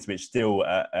they're points which still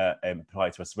apply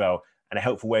to us as well, and a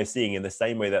helpful way of seeing in the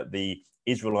same way that the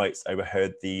Israelites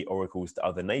overheard the oracles to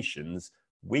other nations,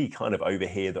 we kind of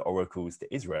overhear the oracles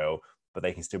to Israel, but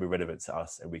they can still be relevant to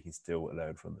us and we can still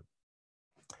learn from them.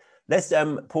 Let's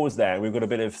pause there. We've got a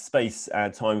bit of space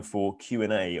and time for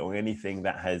Q&A or anything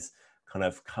that has kind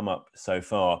of come up so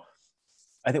far.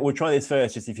 I think we'll try this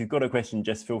first. Just if you've got a question,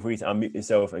 just feel free to unmute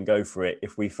yourself and go for it.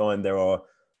 If we find there are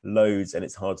loads and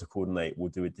it's hard to coordinate, we'll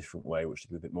do a different way, which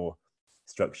will be a bit more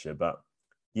structure. But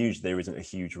usually there isn't a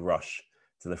huge rush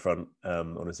to the front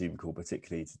on a Zoom call,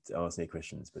 particularly to ask any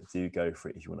questions. But do go for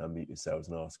it if you want to unmute yourselves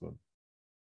and ask one.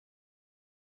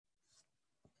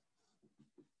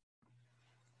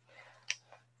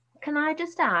 Can I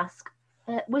just ask,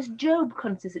 was Job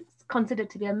considered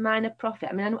to be a minor prophet?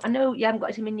 I mean, I know you haven't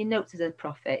got him in your notes as a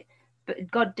prophet,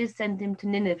 but God did send him to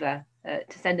Nineveh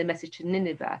to send a message to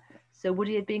Nineveh. So would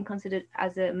he have been considered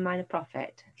as a minor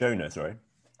prophet? Jonah, sorry.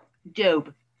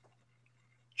 Job.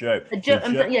 Job.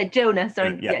 Jonah.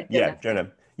 Sorry.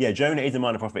 Jonah. Yeah, Jonah is a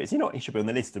minor prophet. Is he not? He should be on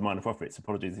the list of minor prophets.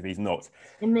 Apologies if he's not.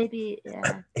 And maybe,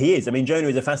 yeah. He is. I mean, Jonah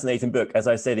is a fascinating book. As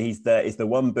I said, it's the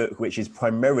one book which is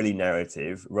primarily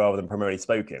narrative rather than primarily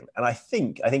spoken. And I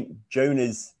think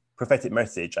Jonah's prophetic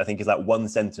message, is like one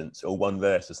sentence or one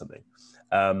verse or something.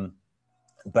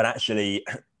 But actually,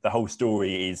 the whole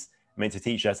story is meant to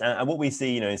teach us. And what we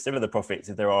see, in some of the prophets,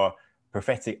 if there are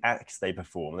prophetic acts they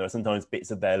perform, there are sometimes bits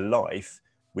of their life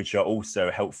which are also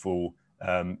helpful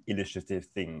illustrative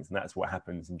things, and that's what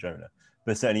happens in Jonah.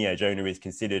 But certainly, Jonah is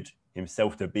considered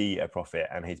himself to be a prophet,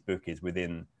 and his book is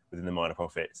within the minor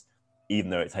prophets,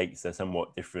 even though it takes a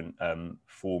somewhat different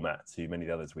format to many of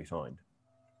the others we find.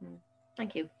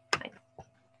 Thank you. Thanks.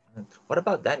 What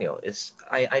about Daniel?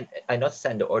 I noticed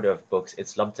that in the order of books,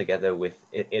 it's lumped together with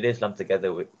it is lumped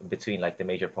together with between like the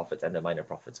major prophets and the minor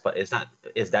prophets. But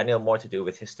is Daniel more to do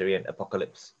with history and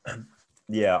apocalypse?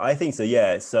 Yeah, I think so.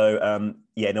 Yeah. So,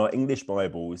 in our English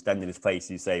Bibles, Daniel is placed,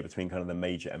 you say, between kind of the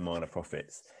major and minor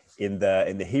prophets. In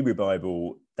the Hebrew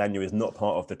Bible, Daniel is not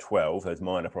part of the 12, those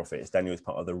minor prophets. Daniel is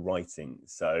part of the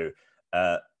writings. So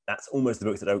that's almost the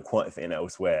books that don't quite fit in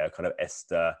elsewhere, kind of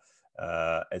Esther,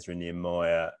 Ezra,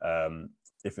 Nehemiah,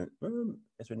 Ezra,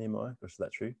 Nehemiah. Gosh, is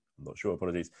that true? I'm not sure.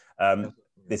 Apologies.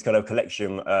 This kind of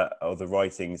collection of the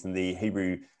writings and the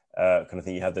Hebrew kind of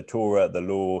thing. You have the Torah, the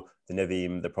law, the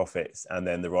Nevi'im, the prophets, and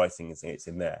then the writings, and it's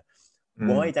in there.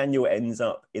 Why Daniel ends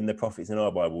up in the prophets in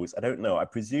our Bibles, I don't know. I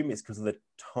presume it's because of the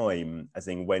time, as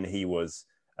in when he was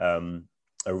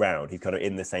around. He's kind of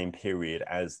in the same period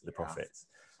as the prophets.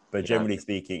 But generally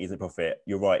speaking, he's a prophet.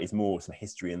 You're right, it's more some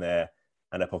history in there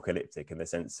and apocalyptic in the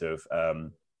sense of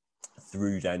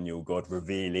through Daniel, God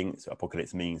revealing. So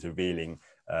apocalypse means revealing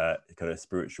kind of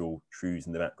spiritual truths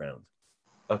in the background.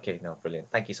 Okay, no, brilliant.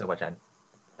 Thank you so much, Anne.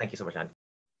 Thank you so much, Anne.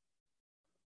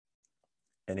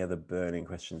 Any other burning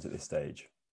questions at this stage?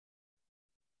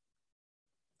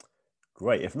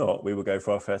 Great. If not, we will go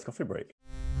for our first coffee break.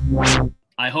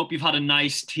 I hope you've had a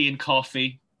nice tea and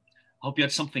coffee. I hope you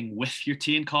had something with your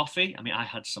tea and coffee. I mean, I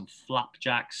had some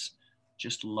flapjacks.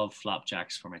 Just love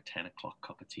flapjacks for my 10 o'clock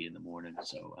cup of tea in the morning.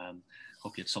 So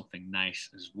hope you had something nice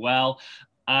as well.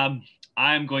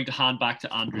 I'm going to hand back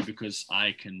to Andrew because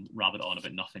I can rabbit on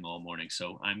about nothing all morning.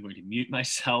 So I'm going to mute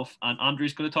myself and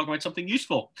Andrew's going to talk about something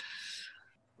useful.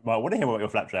 Well, I want to hear about your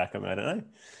flapjack. I don't know.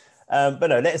 But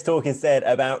no, let's talk instead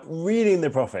about reading the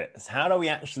prophets. How do we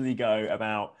actually go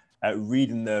about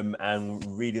reading them and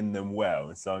reading them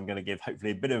well? So I'm going to give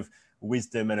hopefully a bit of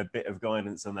wisdom and a bit of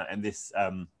guidance on that in this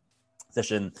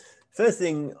session. First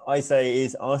thing I say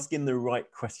is asking the right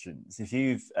questions. If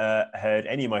you've heard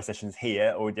any of my sessions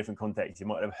here or in different contexts, you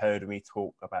might have heard me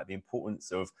talk about the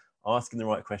importance of asking the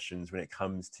right questions when it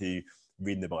comes to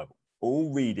reading the Bible.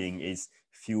 All reading is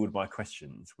fueled by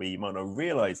questions. We might not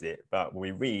realize it, but when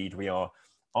we read, we are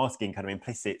asking kind of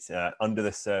implicit under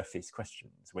the surface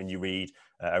questions. When you read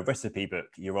a recipe book,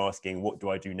 you're asking, what do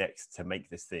I do next to make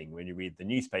this thing? When you read the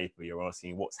newspaper, you're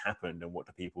asking what's happened and what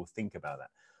do people think about that?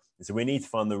 And so we need to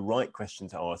find the right question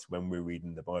to ask when we're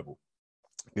reading the Bible.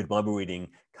 Good Bible reading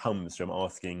comes from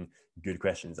asking good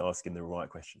questions, asking the right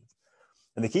questions.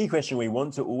 And the key question we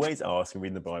want to always ask when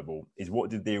reading the Bible is,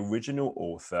 what did the original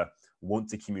author want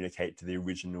to communicate to the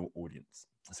original audience?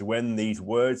 So when these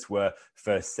words were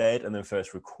first said and then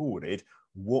first recorded,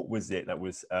 what was it that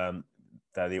was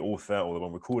that the author or the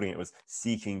one recording it was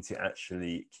seeking to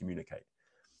actually communicate?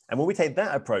 And when we take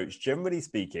that approach, generally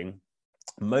speaking,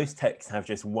 most texts have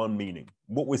just one meaning.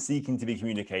 What was seeking to be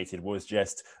communicated was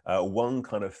just one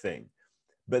kind of thing.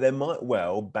 But there might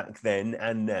well, back then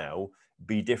and now,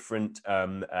 be different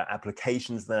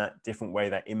applications of that, different way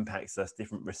that impacts us,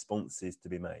 different responses to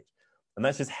be made. And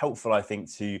that's just helpful, I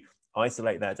think, to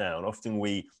isolate that down. Often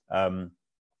we kind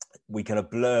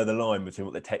of blur the line between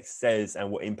what the text says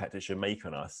and what impact it should make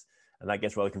on us. And that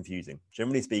gets rather confusing.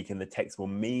 Generally speaking, the text will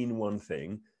mean one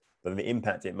thing, but the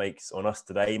impact it makes on us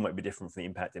today might be different from the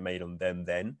impact it made on them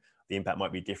then. The impact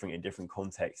might be different in different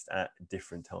contexts at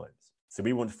different times. So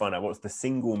we want to find out what's the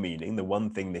single meaning, the one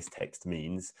thing this text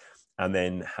means, and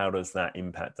then how does that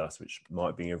impact us, which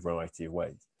might be in a variety of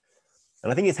ways.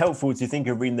 And I think it's helpful to think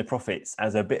of reading the prophets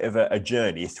as a bit of a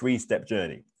journey, a 3-step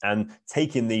journey. And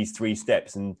taking these 3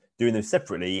 steps and doing them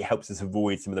separately helps us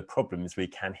avoid some of the problems we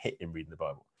can hit in reading the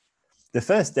Bible. The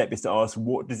first step is to ask,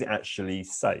 what does it actually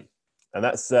say? And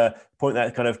that's a point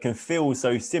that kind of can feel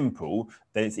so simple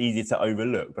that it's easy to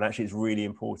overlook, but actually it's really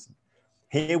important.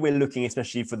 Here we're looking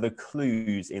especially for the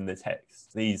clues in the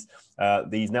text. These now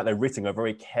they're written are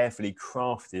very carefully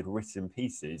crafted written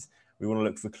pieces. We want to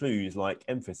look for clues like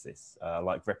emphasis,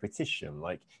 like repetition,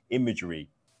 like imagery,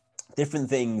 different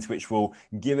things which will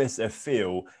give us a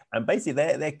feel. And basically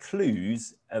they're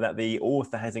clues that the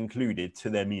author has included to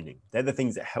their meaning. They're the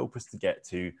things that help us to get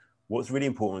to what's really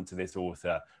important to this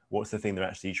author, what's the thing they're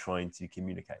actually trying to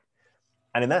communicate.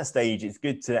 And in that stage, it's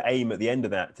good to aim at the end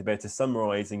of that to be able to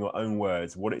summarize in your own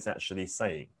words what it's actually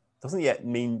saying. It doesn't yet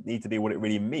need to be what it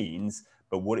really means,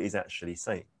 but what it is actually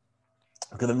saying.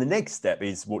 Because then the next step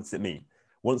is, what does it mean?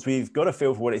 Once we've got a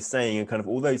feel for what it's saying and kind of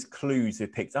all those clues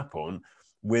we've picked up on,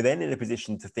 we're then in a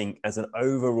position to think as an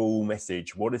overall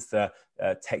message, what is the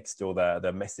text or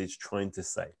the message trying to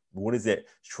say? What is it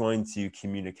trying to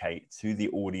communicate to the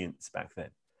audience back then?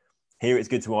 Here it's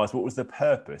good to ask, what was the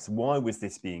purpose? Why was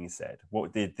this being said?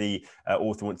 What did the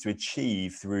author want to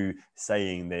achieve through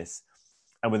saying this?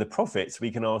 And with the prophets,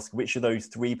 we can ask, which of those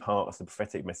 3 parts of the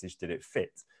prophetic message did it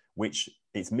fit? Which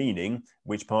its meaning,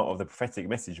 which part of the prophetic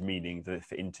message meaning did it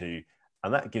fit into?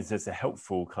 And that gives us a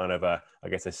helpful kind of a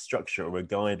structure or a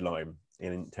guideline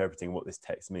in interpreting what this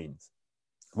text means.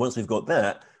 Once we've got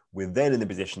that, we're then in the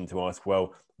position to ask,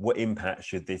 well, what impact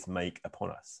should this make upon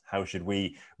us? How should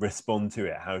we respond to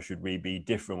it? How should we be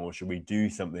different, or should we do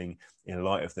something in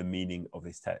light of the meaning of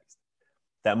this text?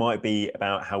 That might be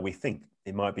about how we think.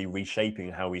 It might be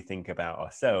reshaping how we think about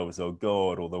ourselves or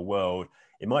God or the world.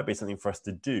 It might be something for us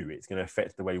to do. It's going to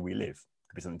affect the way we live. It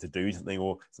could be something to do,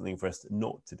 or something for us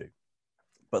not to do.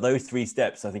 But those 3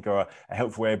 steps, I think, are a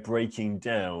helpful way of breaking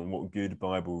down what good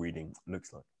Bible reading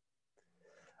looks like.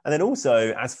 And then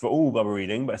also, as for all Bible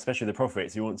reading, but especially the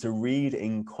prophets, you want to read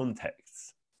in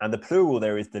context. And the plural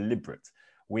there is deliberate.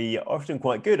 We are often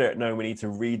quite good at knowing we need to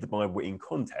read the Bible in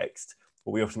context.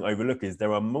 What we often overlook is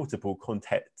there are multiple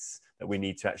contexts that we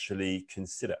need to actually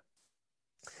consider.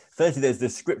 Firstly, there's the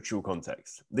scriptural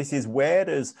context. This is, where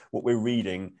does what we're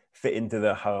reading fit into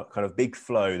the kind of big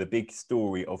flow, the big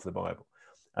story of the Bible?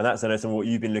 And that's, I know, some of what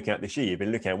you've been looking at this year. You've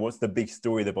been looking at what's the big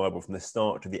story of the Bible from the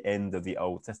start to the end of the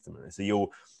Old Testament. So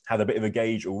you'll have a bit of a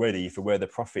gauge already for where the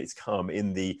prophets come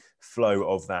in the flow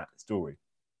of that story.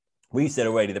 We said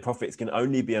already the prophets can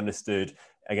only be understood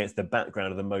against the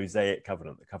background of the Mosaic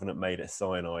covenant, the covenant made at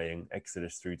Sinai in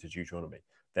Exodus through to Deuteronomy.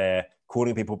 They're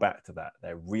calling people back to that.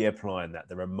 They're reapplying that.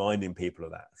 They're reminding people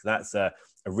of that. So that's a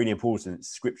really important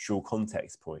scriptural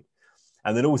context point.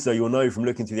 And then also you'll know from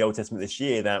looking through the Old Testament this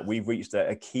year that we've reached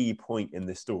a key point in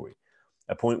this story,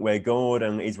 a point where God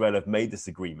and Israel have made this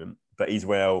agreement, but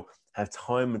Israel have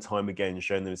time and time again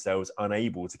shown themselves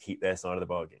unable to keep their side of the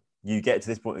bargain. You get to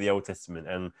this point of the Old Testament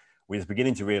and we're just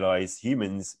beginning to realize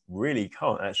humans really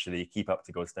can't actually keep up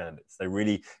to God's standards. They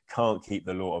really can't keep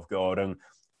the law of God. And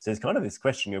so it's kind of this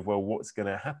question of, well, what's going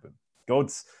to happen?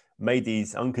 God's made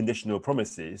these unconditional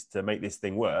promises to make this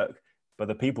thing work, but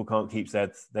the people can't keep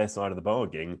their side of the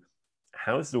bargain.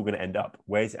 How is it all going to end up?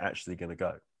 Where's it actually going to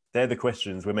go? They're the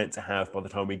questions we're meant to have by the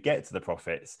time we get to the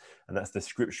prophets. And that's the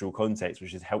scriptural context,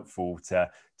 which is helpful to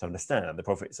understand. The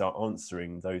prophets are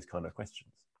answering those kind of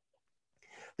questions.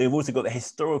 They've also got the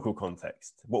historical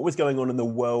context. What was going on in the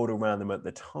world around them at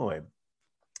the time?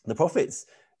 The prophets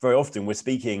very often were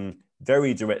speaking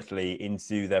very directly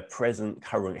into their present,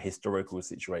 current historical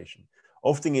situation,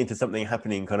 often into something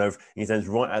happening kind of, in a sense,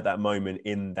 right at that moment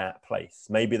in that place.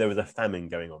 Maybe there was a famine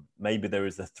going on. Maybe there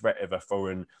was a threat of a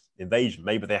foreign invasion.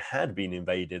 Maybe they had been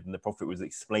invaded and the prophet was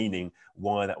explaining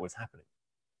why that was happening.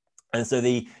 And so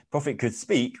the prophet could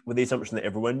speak with the assumption that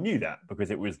everyone knew that because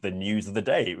it was the news of the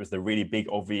day. It was the really big,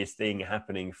 obvious thing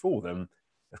happening for them.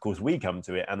 Of course, we come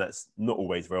to it and that's not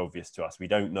always very obvious to us. We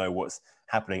don't know what's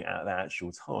happening at that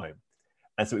actual time.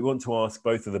 And so we want to ask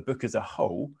both of the book as a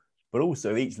whole, but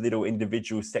also each little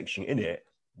individual section in it,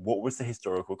 what was the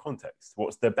historical context?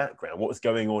 What's the background? What's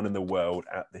going on in the world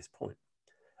at this point?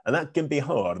 And that can be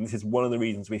hard. And this is one of the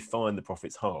reasons we find the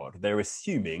prophets hard. They're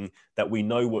assuming that we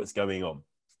know what's going on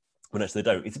when actually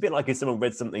they don't. It's a bit like if someone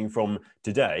read something from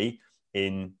today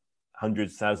in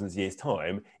hundreds, thousands of years'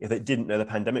 time, if they didn't know the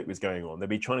pandemic was going on, they'd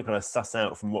be trying to kind of suss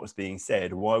out from what's being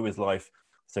said, why was life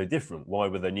so different? Why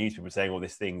were the news people saying all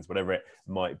these things, whatever it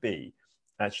might be?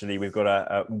 Actually, we've got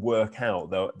to work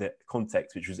out the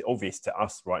context, which was obvious to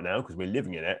us right now because we're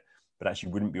living in it, but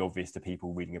actually wouldn't be obvious to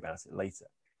people reading about it later.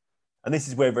 And this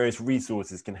is where various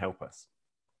resources can help us.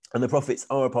 And the prophets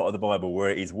are a part of the Bible where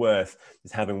it is worth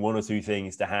just having one or two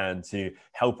things to hand to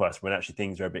help us when actually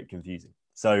things are a bit confusing.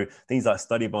 So things like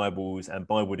study Bibles and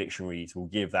Bible dictionaries will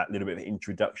give that little bit of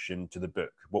introduction to the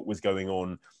book, what was going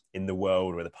on in the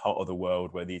world or the part of the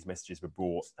world where these messages were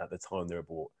brought at the time they were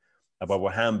brought. A Bible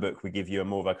handbook would give you a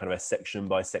more of a kind of a section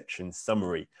by section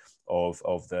summary of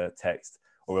the text,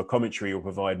 or a commentary will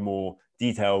provide more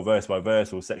detail verse by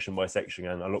verse or section by section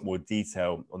and a lot more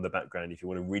detail on the background if you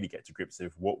want to really get to grips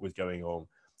of what was going on,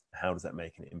 how does that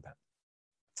make an impact.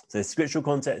 So scriptural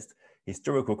context,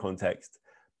 historical context,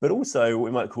 but also what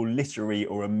we might call literary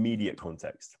or immediate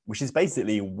context, which is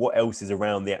basically what else is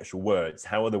around the actual words.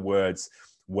 How are the words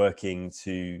working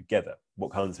together?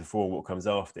 What comes before, what comes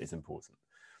after is important.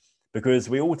 Because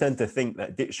we all tend to think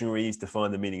that dictionaries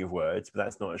define the meaning of words, but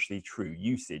that's not actually true.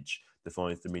 Usage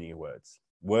defines the meaning of words.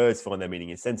 Words find their meaning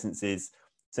in sentences.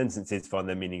 Sentences find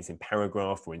their meanings in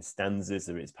paragraph or in stanzas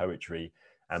if it's poetry.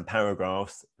 And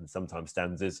paragraphs and sometimes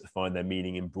stanzas find their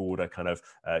meaning in broader kind of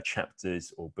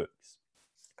chapters or books.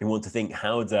 We want to think,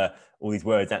 how do all these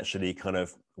words actually kind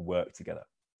of work together?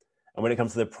 And when it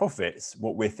comes to the prophets,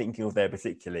 what we're thinking of there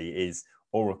particularly is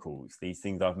oracles. These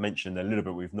things I've mentioned a little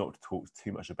bit, we've not talked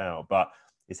too much about, but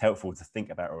it's helpful to think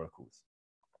about oracles.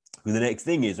 Well, the next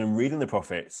thing is, when reading the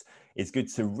prophets, it's good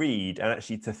to read and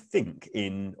actually to think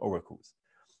in oracles.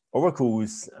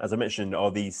 Oracles, as I mentioned,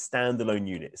 are these standalone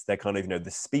units. They're kind of,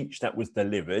 the speech that was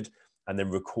delivered and then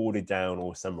recorded down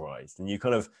or summarized. And you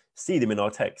kind of see them in our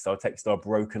text. Our texts are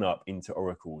broken up into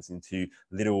oracles, into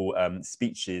little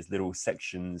speeches, little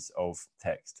sections of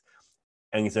text.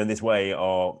 And so in this way,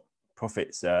 our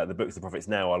prophets, the books of the prophets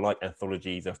now are like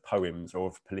anthologies of poems or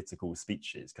of political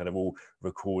speeches, kind of all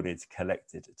recorded,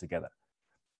 collected together.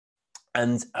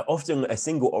 And often a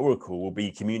single oracle will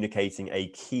be communicating a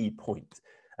key point.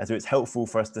 And so it's helpful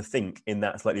for us to think in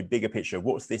that slightly bigger picture of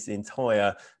what's this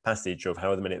entire passage of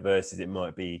however many verses it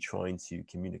might be trying to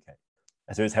communicate.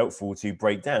 And so it's helpful to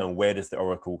break down, where does the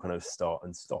oracle kind of start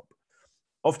and stop.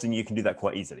 Often you can do that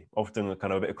quite easily. Often a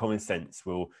kind of a bit of common sense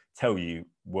will tell you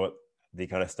what the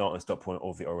kind of start and stop point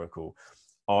of the oracle.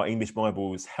 Our English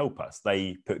Bibles help us.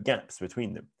 They put gaps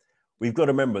between them. We've got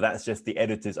to remember that's just the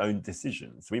editor's own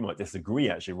decision. So we might disagree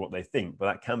actually with what they think, but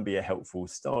that can be a helpful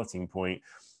starting point.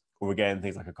 Or again,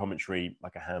 things like a commentary,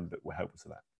 like a handbook will help us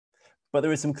with that. But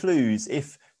there are some clues.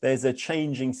 If there's a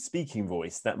changing speaking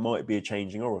voice, that might be a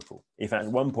changing oracle. If at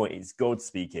one point it's God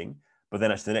speaking, but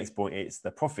then actually the next point it's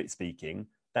the prophet speaking,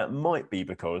 that might be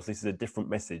because this is a different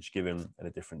message given at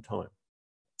a different time.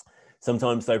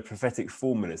 Sometimes though, prophetic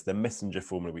formulas, the messenger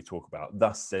formula we talk about,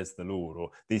 thus says the Lord,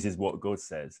 or this is what God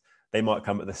says, they might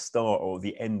come at the start or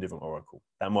the end of an oracle.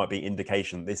 That might be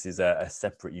indication this is a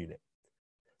separate unit.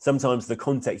 Sometimes the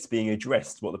context being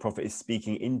addressed, what the prophet is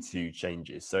speaking into,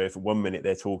 changes. So if 1 minute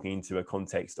they're talking into a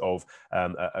context of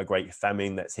a great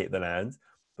famine that's hit the land,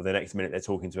 but the next minute they're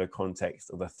talking to a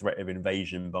context of the threat of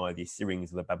invasion by the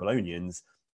Assyrians or the Babylonians,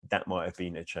 that might have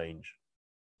been a change.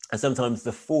 And sometimes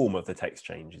the form of the text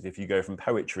changes. If you go from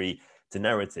poetry to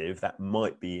narrative, that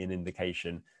might be an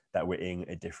indication that we're in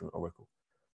a different oracle.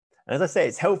 And as I say,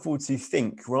 it's helpful to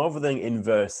think rather than in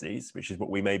verses, which is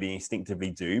what we maybe instinctively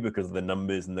do because of the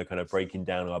numbers and the kind of breaking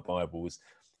down our Bibles.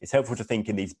 It's helpful to think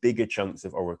in these bigger chunks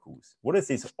of oracles. What is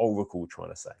this oracle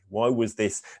trying to say? Why was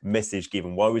this message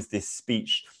given? Why was this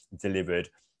speech delivered?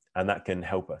 And that can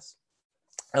help us.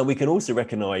 And we can also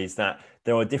recognize that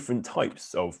there are different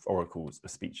types of oracles or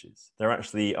speeches. There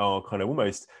actually are kind of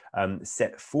almost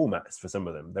set formats for some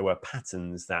of them. There were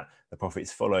patterns that the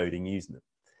prophets followed in using them.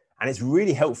 And it's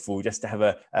really helpful just to have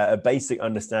a basic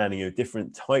understanding of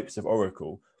different types of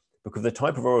oracle, because the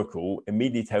type of oracle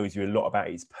immediately tells you a lot about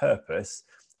its purpose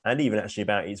and even actually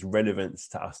about its relevance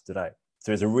to us today.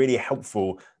 So it's a really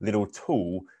helpful little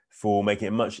tool for making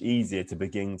it much easier to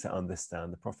begin to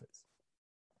understand the prophets.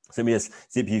 So let me just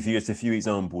zip you through just a few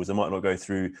examples. I might not go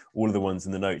through all of the ones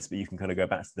in the notes, but you can kind of go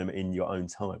back to them in your own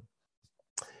time.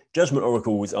 Judgment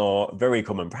oracles are very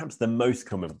common, perhaps the most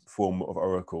common form of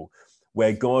oracle,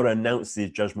 where God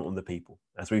announces judgment on the people.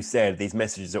 As we've said, these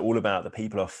messages are all about the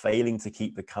people are failing to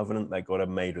keep the covenant that God had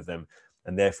made with them,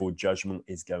 and therefore judgment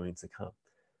is going to come.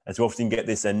 And so often get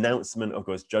this announcement of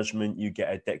God's judgment, you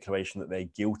get a declaration that they're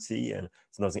guilty, and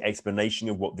sometimes an explanation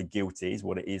of what the guilt is,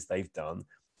 what it is they've done,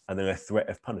 and then a threat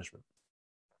of punishment.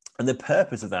 And the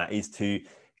purpose of that is to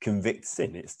convict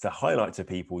sin. It's to highlight to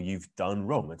people you've done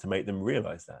wrong and to make them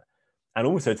realize that. And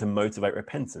also to motivate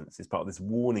repentance. It's part of this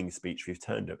warning speech we've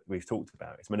talked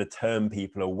about. It's meant to turn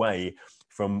people away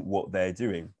from what they're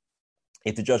doing.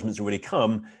 If the judgment's already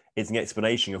come, it's an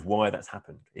explanation of why that's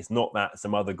happened. It's not that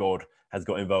some other God has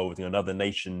got involved and another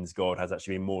nation's God has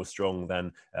actually been more strong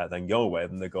than Yahweh,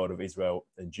 than the God of Israel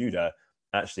and Judah.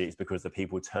 Actually, it's because the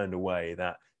people turned away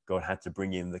that God had to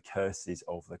bring in the curses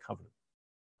of the covenant.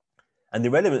 And the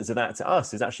relevance of that to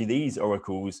us is actually these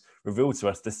oracles reveal to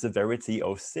us the severity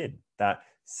of sin, that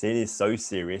sin is so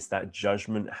serious that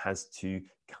judgment has to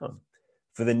come.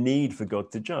 For the need for God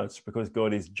to judge, because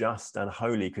God is just and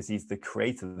holy, because he's the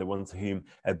creator, the one to whom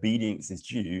obedience is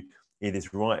due, it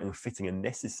is right and fitting and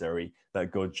necessary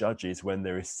that God judges when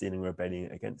there is sin and rebellion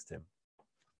against him.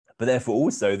 But therefore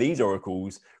also these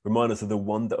oracles remind us of the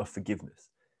wonder of forgiveness.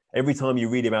 Every time you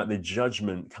read about the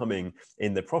judgment coming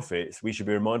in the prophets, we should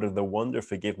be reminded of the wonder of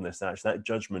forgiveness. Actually, that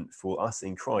judgment for us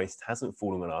in Christ hasn't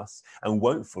fallen on us and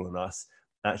won't fall on us.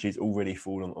 Actually, it's already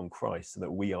fallen on Christ so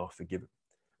that we are forgiven.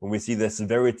 When we see the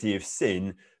severity of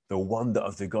sin, the wonder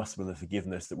of the gospel and the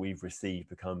forgiveness that we've received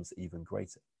becomes even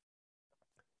greater.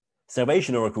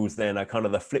 Salvation oracles then are kind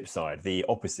of the flip side, the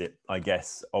opposite, I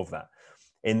guess, of that.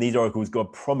 In these oracles,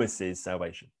 God promises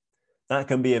salvation. That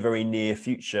can be a very near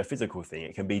future physical thing.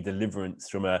 It can be deliverance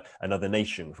from another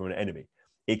nation, from an enemy.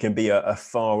 It can be a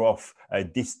far off, a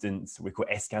distance, we call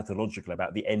eschatological,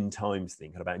 about the end times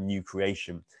thing, about new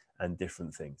creation and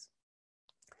different things.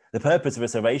 The purpose of a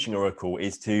salvation oracle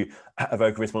is to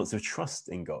evoke a response of trust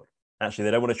in God. Actually,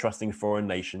 they don't want to trust in foreign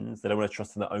nations. They don't want to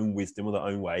trust in their own wisdom or their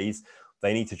own ways.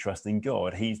 They need to trust in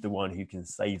God. He's the one who can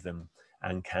save them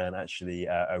and can actually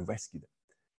rescue them.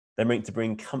 They're meant to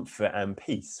bring comfort and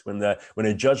peace when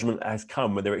a judgment has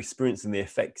come, when they're experiencing the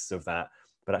effects of that,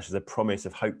 but actually the promise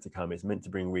of hope to come. It's meant to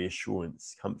bring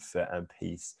reassurance, comfort and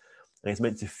peace. And it's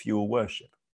meant to fuel worship.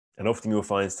 And often you'll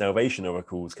find salvation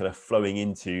oracles kind of flowing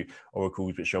into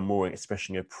oracles which are more an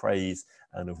expression of praise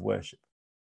and of worship.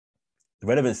 The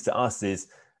relevance to us is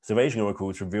salvation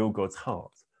oracles reveal God's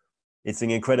heart. It's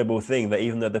an incredible thing that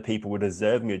even though the people were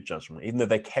deserving of judgment, even though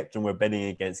they kept on rebelling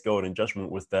against God and judgment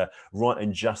was the right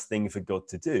and just thing for God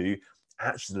to do,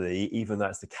 actually, even though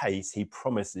that's the case, he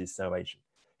promises salvation.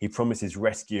 He promises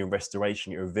rescue and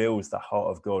restoration. It reveals the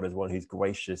heart of God as one who's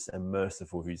gracious and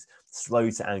merciful, who's slow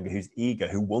to anger, who's eager,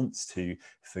 who wants to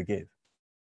forgive.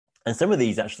 And some of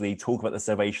these actually talk about the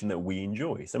salvation that we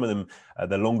enjoy. Some of them,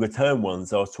 the longer term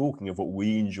ones, are talking of what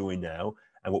we enjoy now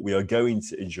and what we are going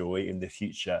to enjoy in the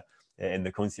future, in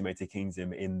the consummated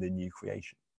kingdom, in the new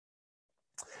creation.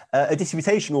 A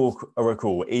disputation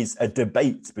oracle is a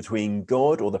debate between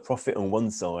God or the prophet on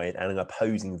one side and an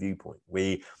opposing viewpoint.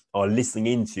 We are listening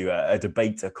into a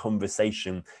debate, a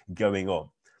conversation going on.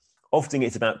 Often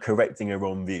it's about correcting a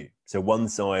wrong view. So one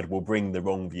side will bring the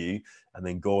wrong view and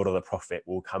then God or the prophet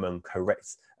will come and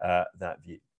correct that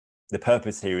view. The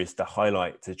purpose here is to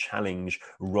highlight, to challenge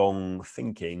wrong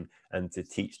thinking and to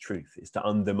teach truth. It's to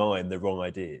undermine the wrong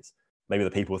ideas. Maybe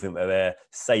the people think that they're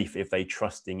safe if they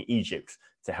trust in Egypt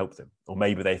to help them. Or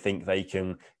maybe they think they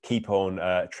can keep on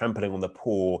trampling on the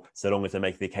poor so long as they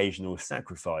make the occasional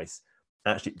sacrifice.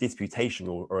 Actually, disputation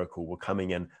oracle will come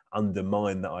in and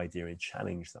undermine that idea and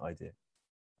challenge that idea.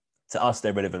 To us,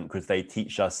 they're relevant because they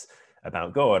teach us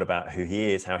about God, about who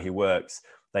he is, how he works.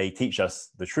 They teach us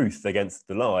the truth against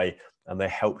the lie, and they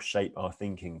help shape our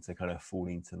thinking to kind of fall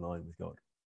into line with God.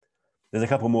 There's a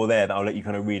couple more there that I'll let you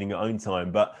kind of read in your own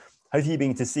time, but hopefully you're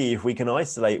beginning to see if we can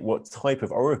isolate what type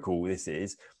of oracle this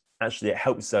is. Actually, it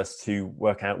helps us to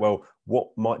work out, well, what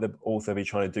might the author be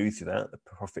trying to do through that, the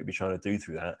prophet be trying to do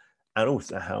through that, and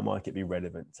also how might it be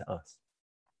relevant to us.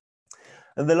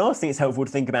 And the last thing it's helpful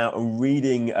to think about in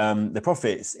reading the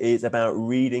prophets is about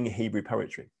reading Hebrew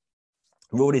poetry.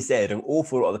 We've already said an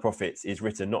awful lot of the prophets is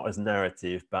written not as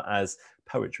narrative, but as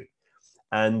poetry.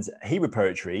 And Hebrew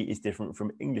poetry is different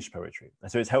from English poetry.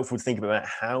 And so it's helpful to think about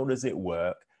how does it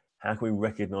work? How can we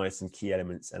recognize some key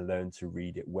elements and learn to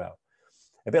read it well?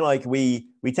 A bit like we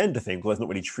tend to think, well, that's not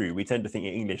really true. We tend to think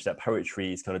in English that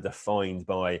poetry is kind of defined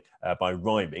by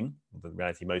rhyming. In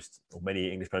reality, most or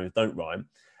many English poems don't rhyme.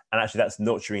 And actually, that's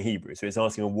not true in Hebrew. So it's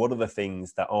asking, well, what are the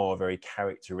things that are very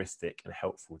characteristic and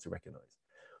helpful to recognize?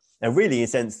 Now, really, in a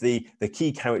sense, the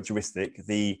key characteristic,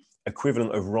 the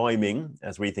equivalent of rhyming,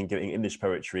 as we think of in English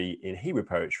poetry, in Hebrew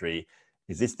poetry,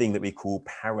 is this thing that we call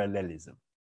parallelism.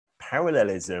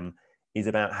 Parallelism is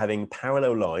about having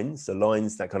parallel lines, so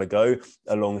lines that kind of go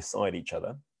alongside each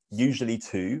other, usually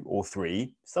 2 or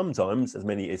 3, sometimes as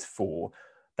many as 4,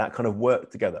 that kind of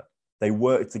work together. They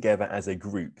work together as a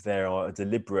group. There are a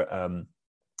deliberate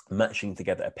matching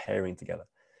together, a pairing together.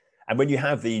 And when you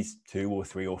have these 2 or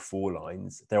 3 or 4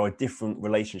 lines, there are different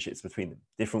relationships between them,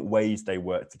 different ways they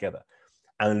work together.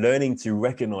 And learning to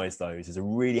recognize those is a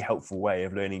really helpful way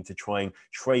of learning to try and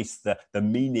trace the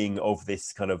meaning of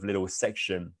this kind of little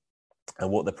section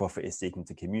and what the prophet is seeking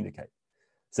to communicate.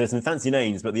 So there's some fancy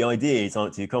names, but the ideas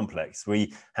aren't too complex.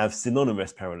 We have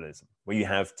synonymous parallelism, where you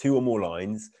have 2 or more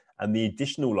lines, and the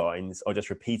additional lines are just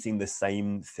repeating the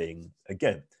same thing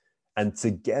again. And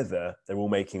together, they're all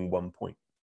making one point.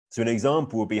 So an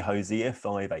example would be Hosea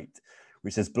 5:8,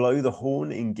 which says, blow the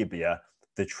horn in Gibeah,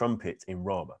 the trumpet in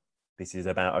Ramah. This is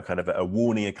about a kind of a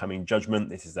warning, a coming judgment.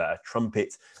 This is a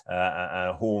trumpet,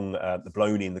 a horn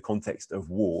blown in the context of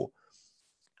war.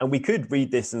 And we could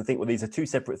read this and think, well, these are 2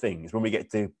 separate things. When we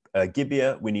get to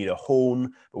Gibeah, we need a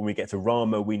horn. But when we get to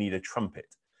Ramah, we need a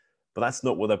trumpet. But that's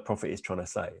not what the prophet is trying to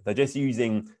say. They're just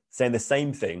saying the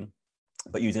same thing,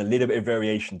 but using a little bit of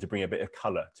variation to bring a bit of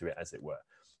color to it, as it were.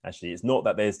 Actually, it's not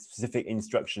that there's specific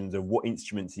instructions of what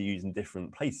instruments to use in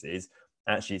different places.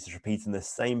 Actually, it's just repeating the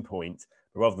same point,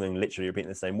 but rather than literally repeating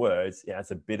the same words, it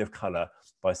adds a bit of color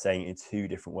by saying it in 2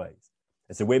 different ways.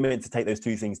 And so we're meant to take those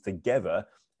 2 things together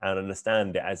and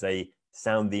understand it as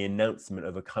the announcement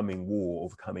of a coming war,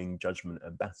 of a coming judgment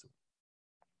and battle.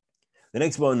 The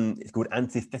next one is called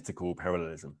antithetical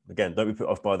parallelism. Again, don't be put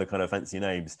off by the kind of fancy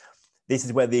names. This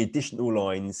is where the additional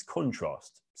lines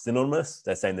contrast. Synonymous,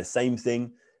 they're saying the same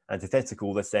thing.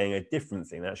 Antithetical, they're saying a different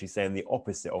thing. They're actually saying the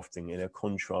opposite often in a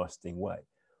contrasting way.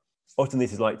 Often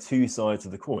this is like 2 sides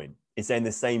of the coin. It's saying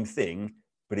the same thing,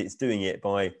 but it's doing it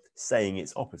by saying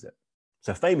its opposite.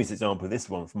 So a famous example of this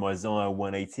one from Isaiah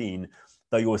 1:18,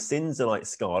 though your sins are like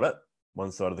scarlet,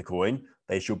 one side of the coin,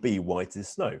 they shall be white as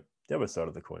snow, the other side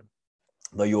of the coin.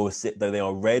 Though they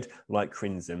are red like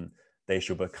crimson, they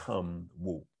shall become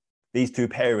wool. These 2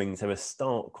 pairings have a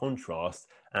stark contrast.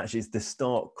 Actually, it's the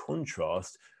stark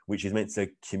contrast which is meant to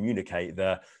communicate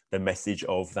the message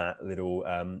of that little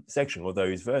section or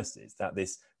those verses, that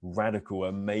this radical,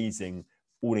 amazing,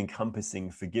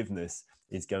 all-encompassing forgiveness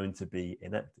is going to be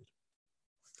enacted.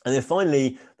 And then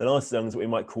finally, the last one is what we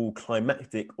might call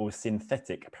climactic or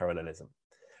synthetic parallelism,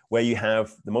 where you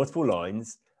have the multiple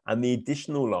lines and the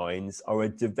additional lines are a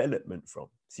development from.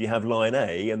 So you have line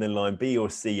A and then line B or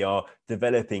C are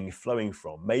developing, flowing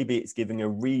from. Maybe it's giving a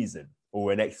reason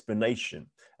or an explanation.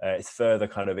 It's further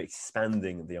kind of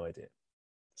expanding the idea.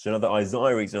 So another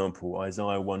Isaiah example,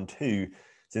 Isaiah 1:2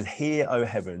 says, hear, O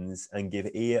heavens, and give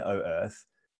ear, O earth,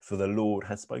 for the Lord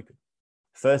has spoken.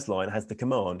 First line has the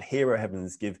command, hear, O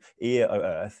heavens, give ear, O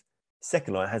earth.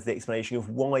 Second line has the explanation of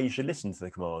why you should listen to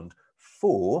the command,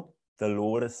 for the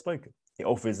Lord has spoken. It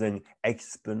offers an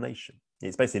explanation.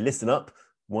 It's basically listen up.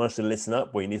 Why should I listen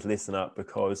up? Well, you need to listen up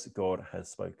because God has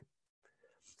spoken.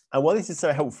 And why this is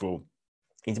so helpful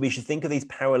is we should think of these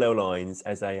parallel lines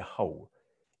as a whole.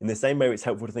 In the same way it's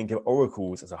helpful to think of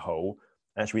oracles as a whole,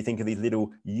 actually we think of these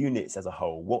little units as a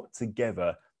whole. What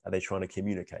together are they trying to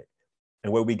communicate?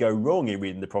 And where we go wrong in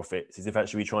reading the prophets is if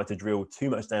actually we try to drill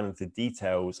too much down into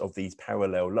details of these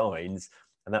parallel lines,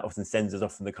 and that often sends us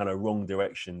off in the kind of wrong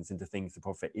directions into things the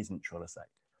prophet isn't trying to say.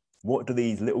 What do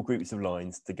these little groups of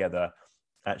lines together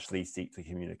actually seek to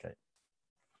communicate?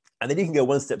 And then you can go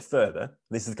one step further.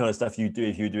 This is the kind of stuff you do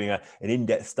if you're doing an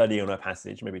in-depth study on a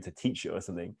passage, maybe to teach it or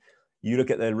something. You look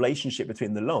at the relationship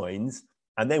between the lines,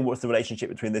 and then what's the relationship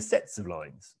between the sets of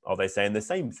lines? Are they saying the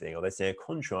same thing? Are they saying a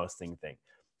contrasting thing?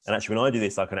 And actually, when I do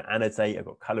this, I kind of annotate. I've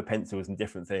got color pencils and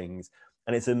different things.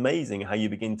 And it's amazing how you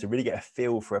begin to really get a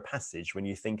feel for a passage when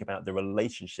you think about the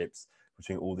relationships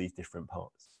between all these different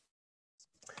parts.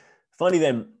 Finally,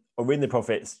 then, I'll read the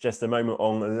prophets, just a moment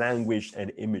on language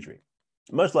and imagery.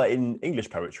 Much like in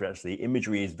English poetry, actually,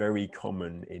 imagery is very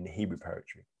common in Hebrew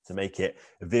poetry. To make it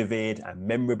vivid and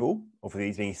memorable, or for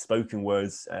these being spoken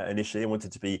words initially, I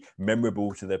wanted to be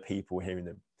memorable to the people hearing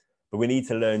them. But we need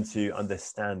to learn to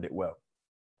understand it well.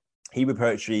 Hebrew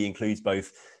poetry includes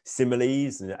both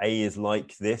similes, and A is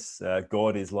like this,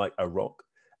 God is like a rock,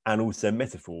 and also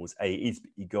metaphors, A is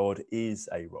God is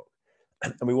a rock.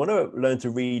 And we want to learn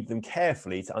to read them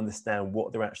carefully to understand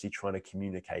what they're actually trying to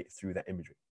communicate through that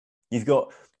imagery. You've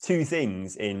got 2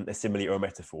 things in a simile or a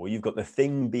metaphor. You've got the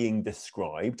thing being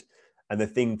described, and the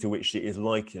thing to which it is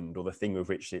likened, or the thing with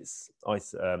which it's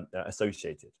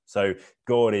associated. So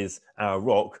God is our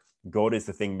rock, God is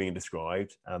the thing being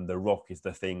described, and the rock is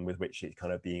the thing with which it's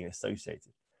kind of being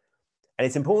associated. And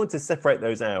it's important to separate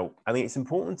those out. I mean, it's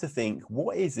important to think,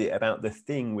 what is it about the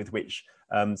thing with which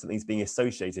something's being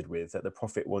associated with that the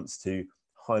prophet wants to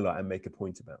highlight and make a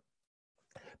point about?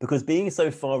 Because being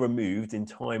so far removed in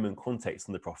time and context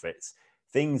from the prophets,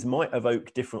 things might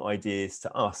evoke different ideas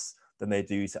to us than they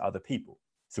do to other people.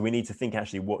 So we need to think,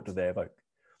 actually, what do they evoke?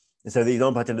 And so the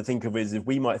example I tend to think of is, if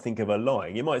we might think of a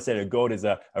lion, you might say that God is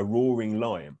a roaring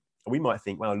lion. And we might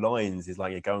think, wow, lions is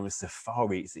like you're going on a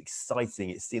safari. It's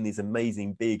exciting. It's seeing these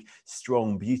amazing, big,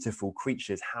 strong, beautiful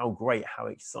creatures. How great, how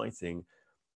exciting.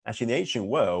 Actually, in the ancient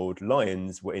world,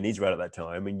 lions were in Israel at that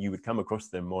time, and you would come across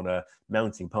them on a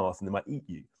mountain path and they might eat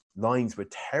you. Lions were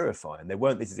terrifying. They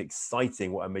weren't, this is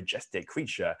exciting, what a majestic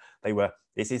creature. They were,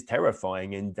 this is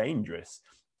terrifying and dangerous.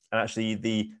 And actually,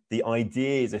 the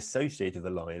ideas associated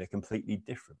with the lion are completely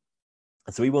different.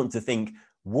 And so we want to think,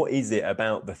 what is it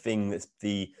about the thing that's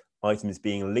the item is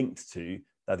being linked to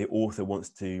that the author wants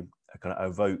to kind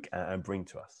of evoke and bring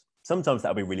to us? Sometimes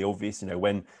that'll be really obvious. You know,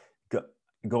 when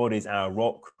God is our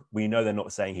rock, we know they're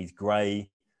not saying he's grey.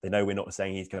 They know we're not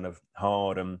saying he's kind of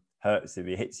hard and hurts if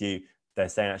he hits you. They're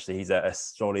saying actually he's a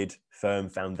solid, firm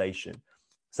foundation.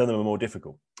 Some of them are more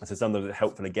difficult. So some of them are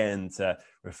helpful, again, to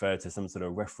refer to some sort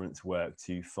of reference work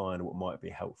to find what might be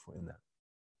helpful in that.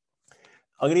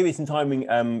 I'm going to give you some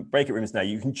timing breakout rooms now.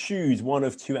 You can choose one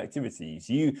of two activities.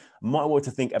 You might want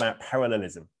to think about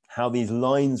parallelism, how these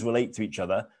lines relate to each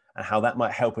other, and how that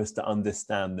might help us to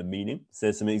understand the meaning. So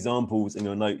there's some examples in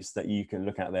your notes that you can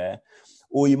look at there.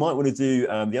 Or you might want to do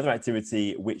the other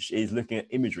activity, which is looking at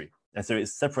imagery. And so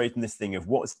it's separating this thing of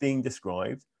what's being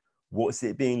described, what's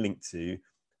it being linked to,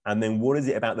 and then what is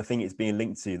it about the thing it's being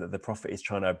linked to that the prophet is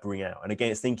trying to bring out. And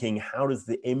again, it's thinking, how does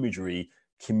the imagery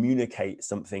communicate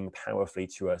something powerfully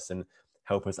to us and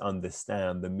help us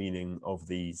understand the meaning of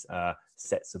these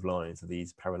sets of lines, of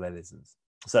these parallelisms.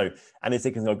 So, and it's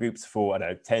taken our groups for, I don't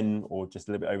know, 10 or just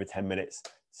a little bit over 10 minutes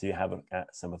to have a look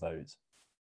at some of those.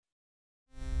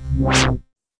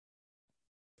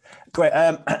 Great.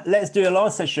 Let's do a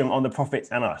last session on the prophets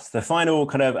and us. The final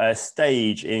kind of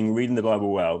stage in reading the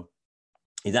Bible well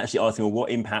is actually asking, well, what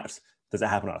impact does it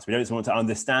have on us? We don't just want to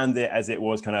understand it as it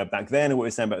was kind of back then, or what we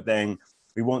were saying back then.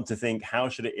 We want to think, how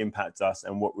should it impact us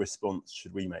and what response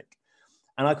should we make?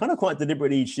 And I kind of quite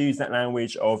deliberately choose that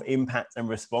language of impact and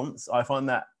response. I find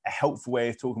that a helpful way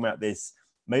of talking about this,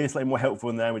 maybe slightly more helpful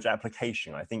than the language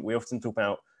application. I think we often talk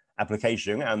about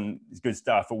application, and it's good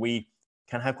stuff, but we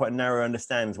can have quite narrow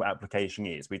understandings what application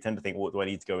is. We tend to think, what do I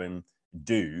need to go and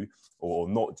do or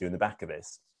not do in the back of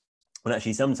this? And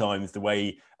actually, sometimes the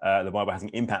way the Bible has an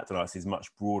impact on us is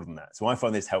much broader than that. So I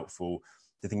find this helpful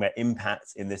to think about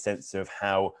impact in the sense of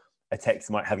how a text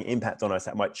might have an impact on us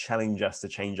that might challenge us to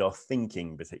change our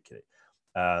thinking, particularly.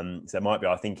 So it might be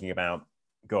our thinking about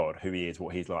God, who he is,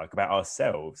 what he's like, about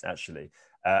ourselves, actually,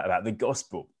 about the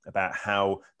gospel, about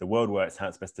how the world works, how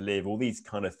it's best to live, all these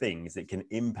kind of things that can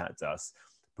impact us,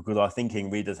 because our thinking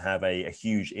really does have a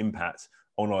huge impact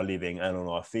on our living and on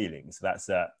our feelings. So that's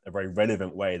a very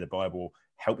relevant way the Bible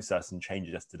helps us and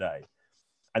changes us today.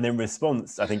 And then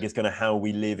response, I think, is kind of how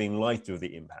we live in light of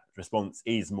the impact. Response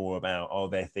is more about, are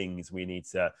there things we need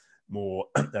to more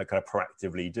kind of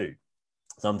proactively do?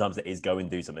 Sometimes it is go and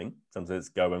do something. Sometimes it's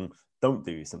go and don't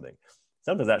do something.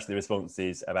 Sometimes actually the response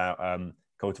is about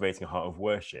cultivating a heart of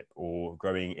worship or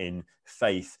growing in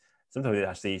faith. Sometimes it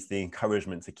actually is the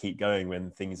encouragement to keep going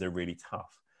when things are really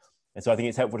tough. And so I think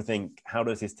it's helpful to think, how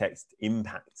does this text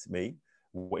impact me?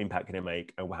 What impact can it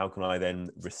make? And how can I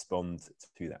then respond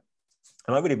to that?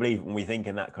 And I really believe when we think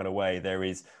in that kind of way, there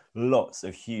is lots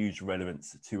of huge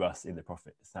relevance to us in the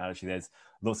prophets. Actually, there's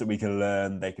lots that we can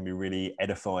learn. They can be really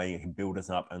edifying. It can build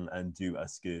us up and do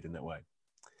us good in that way.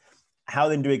 How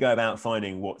then do we go about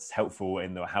finding what's helpful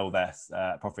in how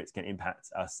the prophets can impact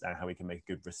us and how we can make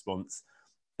a good response?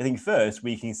 I think first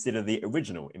we consider the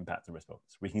original impact and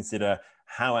response. We consider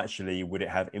how actually would it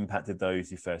have impacted those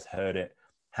who first heard it?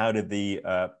 How did the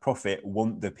prophet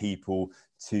want the people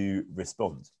to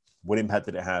respond? What impact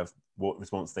did it have? What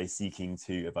response are they seeking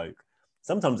to evoke?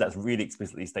 Sometimes that's really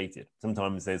explicitly stated.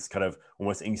 Sometimes there's kind of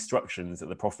almost instructions that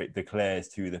the prophet declares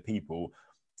to the people.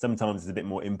 Sometimes it's a bit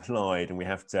more implied and we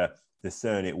have to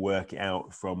discern it, work it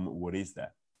out from what is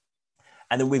there.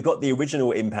 And then we've got the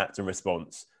original impact and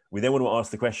response. We then want to ask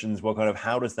the questions, well, kind of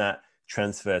how does that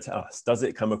transfer to us? Does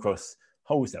it come across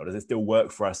wholesale? Does it still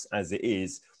work for us as it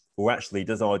is? Or actually,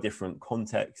 does our different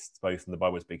contexts, both in the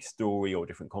Bible's big story or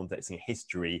different contexts in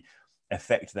history,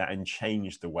 affect that and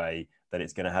change the way that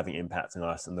it's going to have an impact on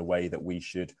us and the way that we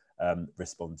should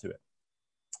respond to it.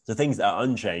 So things that are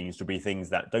unchanged will be things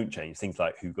that don't change, things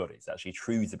like who God is. Actually,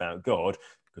 truths about God,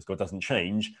 because God doesn't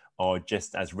change, are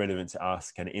just as relevant to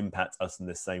us, can impact us in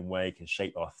the same way, can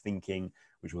shape our thinking,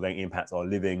 which will then impact our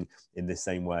living in the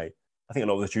same way. I think a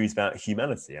lot of the truths about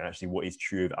humanity, and actually what is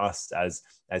true of us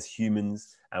as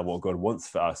humans and what God wants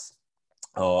for us,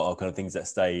 are kind of things that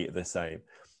stay the same.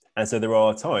 And so there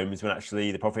are times when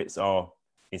actually the prophets are,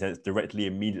 in a sense, directly,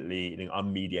 immediately, in an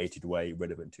unmediated way,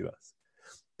 relevant to us.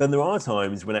 Then there are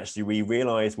times when actually we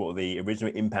realize what the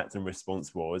original impact and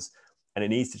response was, and it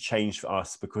needs to change for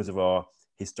us because of our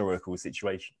historical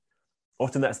situation.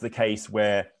 Often that's the case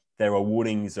where there are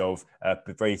warnings of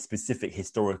very specific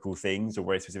historical things or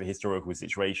very specific historical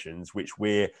situations which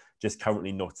we're just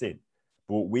currently not in.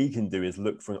 But what we can do is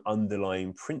look for an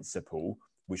underlying principle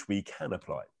which we can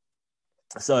apply.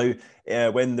 So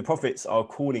when the prophets are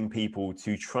calling people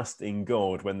to trust in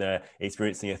God when they're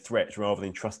experiencing a threat rather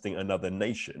than trusting another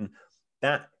nation,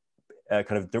 that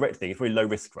kind of direct thing is very low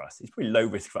risk for us. It's pretty low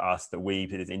risk for us that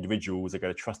we as individuals are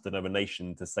going to trust another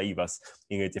nation to save us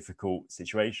in a difficult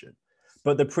situation.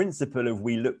 But the principle of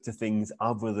we look to things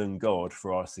other than God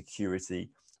for our security,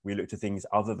 we look to things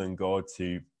other than God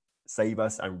to save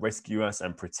us and rescue us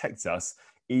and protect us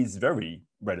is very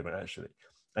relevant, actually.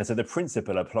 And so the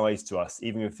principle applies to us,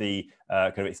 even if the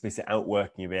kind of explicit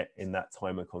outworking of it in that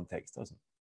time and context doesn't.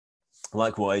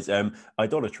 Likewise,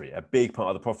 idolatry, a big part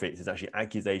of the prophets is actually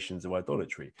accusations of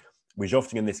idolatry, which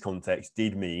often in this context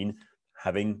did mean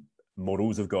having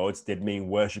models of gods, did mean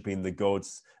worshipping the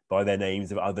gods by their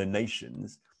names of other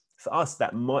nations. For us,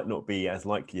 that might not be as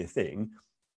likely a thing,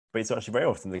 but it's actually very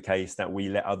often the case that we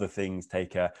let other things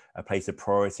take a place of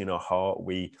priority in our heart.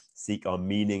 We seek our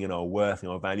meaning and our worth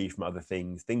and our value from other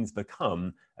things. Things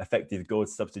become effective God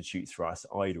substitutes for us,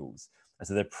 idols. And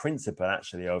so the principle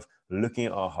actually of looking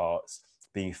at our hearts,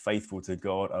 being faithful to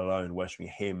God alone, worshiping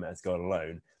him as God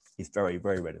alone, is very,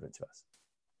 very relevant to us.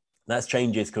 That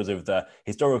changes because of the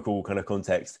historical kind of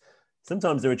context.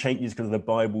 Sometimes there are changes because of the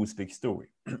Bible's big story.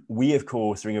 We, of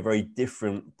course, are in a very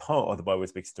different part of the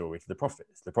Bible's big story to the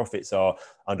prophets. The prophets are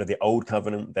under the old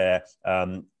covenant.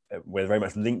 We're very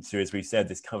much linked to, as we've said,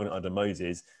 this covenant under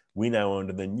Moses. We now are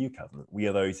under the new covenant. We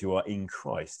are those who are in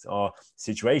Christ. Our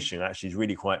situation actually is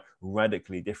really quite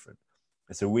radically different.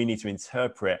 And so we need to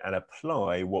interpret and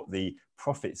apply what the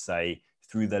prophets say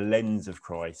through the lens of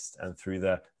Christ and through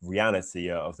the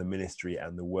reality of the ministry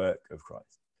and the work of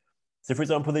Christ. So, for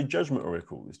example, the judgment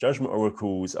oracles. Judgment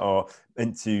oracles are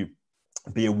meant to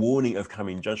be a warning of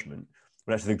coming judgment.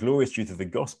 But actually, the glorious truth of the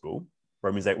gospel,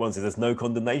 Romans 8:1 says, there's no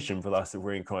condemnation for us if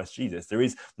we're in Christ Jesus. There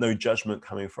is no judgment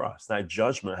coming for us. That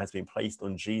judgment has been placed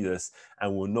on Jesus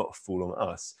and will not fall on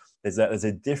us. There's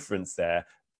a difference there,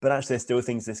 but actually, there's still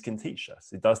things this can teach us.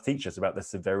 It does teach us about the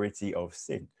severity of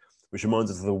sin, which reminds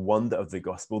us of the wonder of the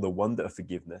gospel, the wonder of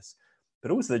forgiveness.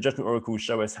 But also, the judgment oracles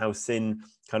show us how sin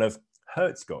kind of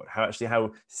hurts God,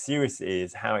 how serious it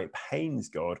is, how it pains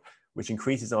God, which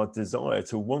increases our desire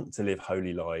to want to live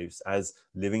holy lives as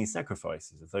living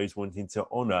sacrifices, of those wanting to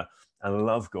honor and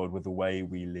love God with the way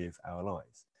we live our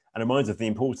lives. And it reminds us of the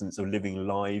importance of living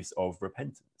lives of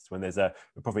repentance. When the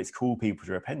prophets call people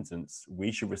to repentance,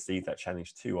 we should receive that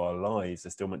challenge too. Our lives are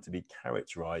still meant to be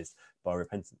characterized by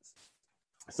repentance.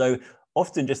 So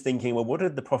often just thinking, well, what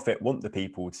did the prophet want the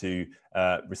people to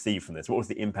receive from this? What was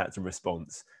the impact and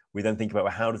response? We then think about,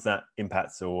 well, how does that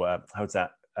impact or how does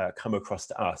that come across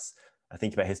to us? I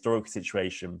think about historical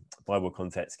situation, Bible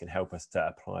context can help us to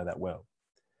apply that well.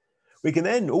 We can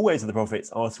then always, with the prophets,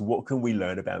 ask, what can we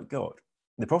learn about God?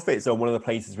 The prophets are one of the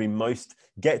places we most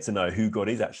get to know who God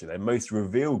is actually. They most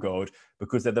reveal God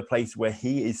because they're the place where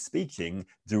he is speaking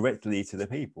directly to the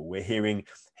people. We're hearing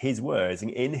his words,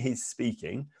 and in his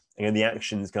speaking, and the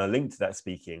actions kind of linked to that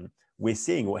speaking, we're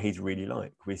seeing what he's really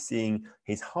like. We're seeing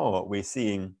his heart. We're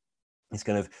seeing his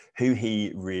kind of who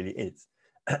he really is.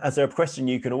 And so a question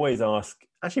you can always ask,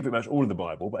 actually pretty much all of the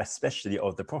Bible, but especially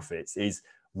of the prophets, is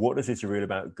what does this reveal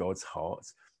about God's heart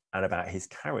and about his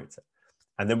character?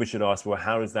 And then we should ask, well,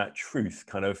 how does that truth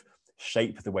kind of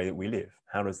shape the way that we live?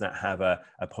 How does that have a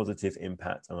positive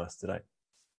impact on us today?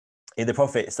 In the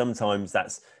prophets, sometimes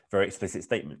that's very explicit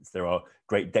statements. There are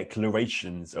great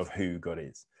declarations of who God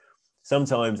is.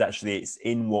 Sometimes actually it's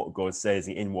in what God says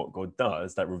and in what God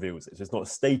does that reveals it. So it's not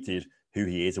stated who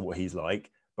he is and what he's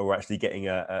like, but we're actually getting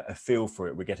a feel for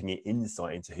it. We're getting an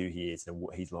insight into who he is and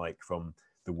what he's like from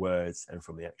the words and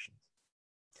from the actions.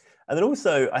 And then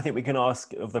also, I think we can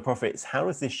ask of the prophets, how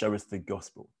does this show us the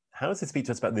gospel? How does this speak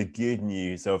to us about the good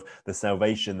news of the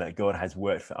salvation that God has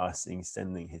worked for us in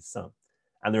sending his son?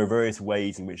 And there are various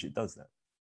ways in which it does that.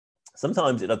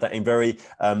 Sometimes it does that in very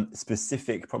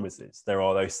specific promises. There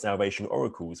are those salvation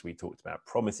oracles we talked about,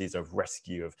 promises of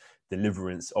rescue, of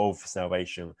deliverance, of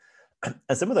salvation.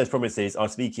 And some of those promises are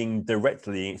speaking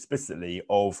directly, explicitly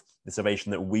of the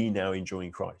salvation that we now enjoy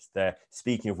in Christ. They're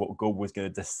speaking of what God was going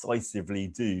to decisively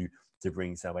do to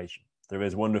bring salvation. There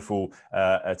is wonderful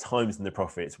times in the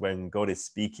prophets when God is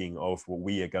speaking of what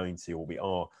we are going to, or we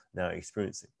are now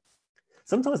experiencing.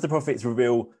 Sometimes the prophets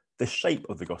reveal the shape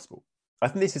of the gospel. I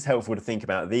think this is helpful to think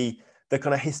about the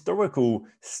kind of historical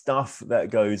stuff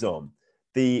that goes on.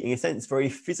 In a sense, very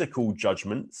physical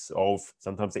judgments of,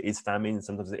 sometimes it is famine,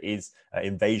 sometimes it is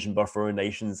invasion by foreign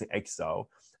nations, exile,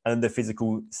 and the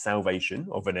physical salvation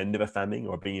of an end of a famine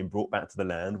or being brought back to the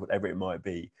land, whatever it might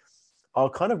be, are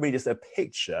kind of really just a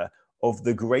picture of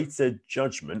the greater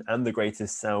judgment and the greater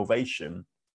salvation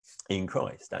in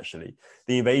Christ, actually.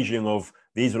 The invasion of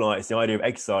the Israelites, the idea of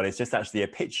exile, is just actually a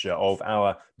picture of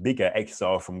our bigger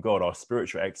exile from God, our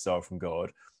spiritual exile from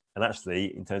God, and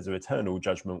actually, in terms of eternal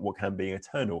judgment, what can be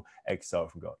eternal exile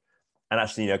from God. And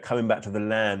actually, coming back to the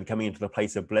land, coming into the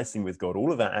place of blessing with God,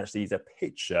 all of that actually is a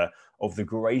picture of the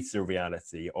greater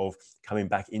reality of coming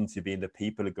back into being the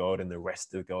people of God and the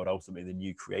rest of God, ultimately the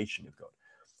new creation of God.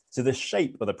 So the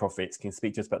shape of the prophets can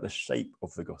speak to us about the shape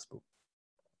of the gospel.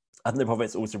 I think the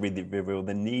prophets also really reveal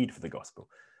the need for the gospel,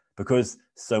 because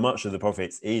so much of the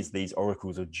prophets is these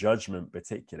oracles of judgment,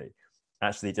 particularly.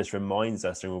 Actually, it just reminds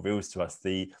us and reveals to us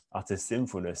the utter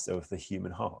sinfulness of the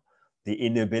human heart, the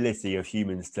inability of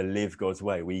humans to live God's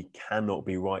way. We cannot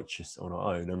be righteous on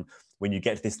our own. And when you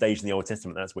get to this stage in the Old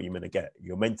Testament, that's what you're meant to get.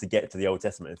 You're meant to get to the Old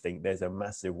Testament and think there's a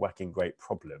massive, whacking great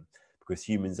problem, because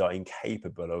humans are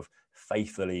incapable of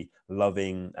faithfully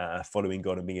loving, following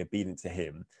God and being obedient to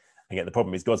him. And yet the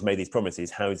problem is God's made these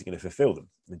promises. How is he going to fulfill them?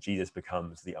 And Jesus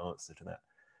becomes the answer to that.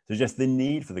 So just the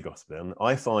need for the gospel. And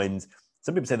I find,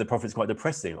 some people say the prophets are quite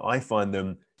depressing. I find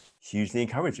them hugely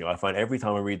encouraging. I find every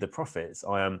time I read the prophets,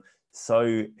 I am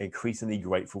so increasingly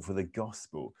grateful for the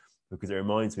gospel, because it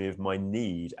reminds me of my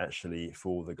need actually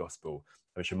for the gospel,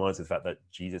 which reminds me of the fact that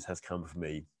Jesus has come for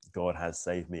me, God has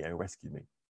saved me and rescued me.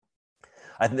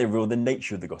 I think they reveal the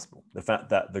nature of the gospel, the fact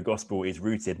that the gospel is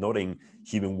rooted not in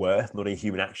human worth, not in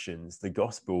human actions. The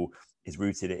gospel is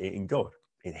rooted in God,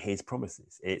 in his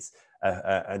promises. It's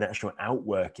an actual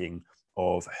outworking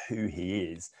of who he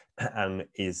is, and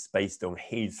is based on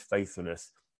his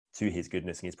faithfulness to his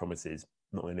goodness and his promises,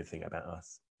 not anything about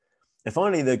us. And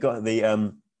finally,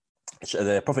 the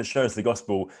prophets show us the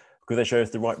gospel because they show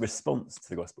us the right response to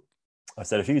the gospel. I've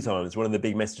said a few times, one of the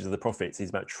big messages of the prophets is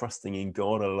about trusting in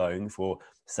God alone for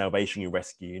salvation and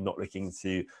rescue, not looking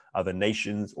to other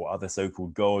nations or other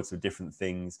so-called gods or different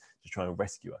things to try and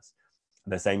rescue us.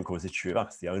 And the same, of course, is true of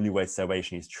us. The only way to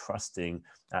salvation is trusting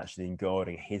actually in God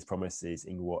and his promises,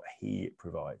 in what he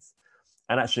provides.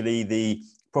 And actually, the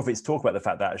prophets talk about the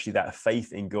fact that actually that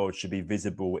faith in God should be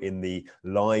visible in the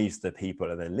lives that people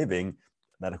are then living.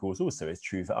 That, of course, also is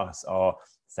true for us. Our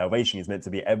salvation is meant to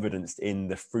be evidenced in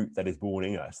the fruit that is born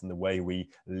in us and the way we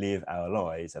live our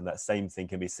lives. And that same thing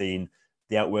can be seen.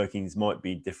 The outworkings might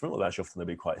be different, or actually often they'll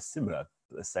be quite similar,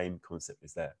 but the same concept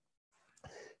is there.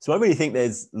 So I really think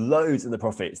there's loads in the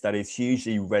prophets that is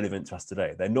hugely relevant to us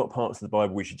today. They're not parts of the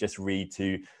Bible we should just read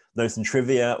to know some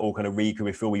trivia or kind of read because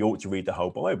we feel we ought to read the whole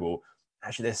Bible.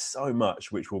 Actually, there's so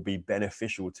much which will be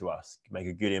beneficial to us, make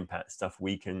a good impact, stuff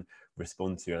we can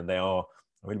respond to, and they are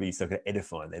really so kind of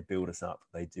edifying. They build us up.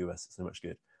 They do us so much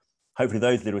good. Hopefully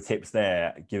those little tips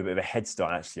there give a bit of a head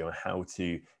start actually on how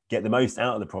to get the most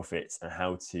out of the prophets and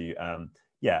how to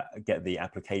get the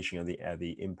application of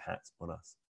the impact on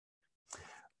us.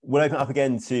 We'll open up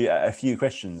again to a few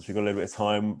questions. We've got a little bit of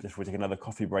time before we take another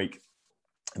coffee break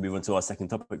and move on to our second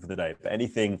topic for the day. But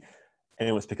anything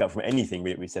anyone wants to pick up from anything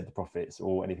we said the prophets,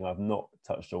 or anything I've not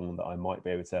touched on that I might be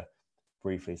able to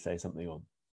briefly say something on.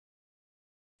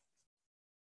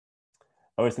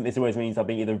 I always think this always means I'm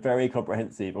being either very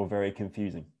comprehensive or very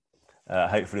confusing.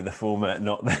 Hopefully the former,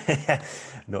 not the,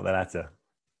 not the latter.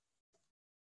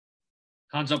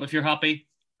 Hands up if you're happy.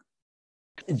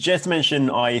 Just to mention,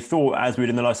 I thought as we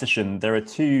did in the last session, there are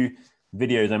two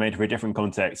videos I made for a different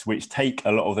context, which take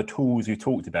a lot of the tools we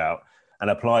talked about and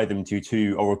apply them to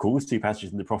two oracles, two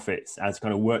passages in the prophets as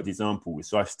kind of worked examples.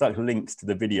 So I've stuck links to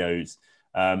the videos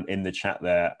in the chat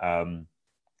there,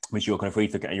 which you're kind of free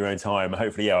to look at your own time.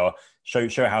 Hopefully, I'll show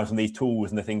how some of these tools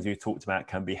and the things we've talked about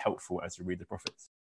can be helpful as we read the prophets.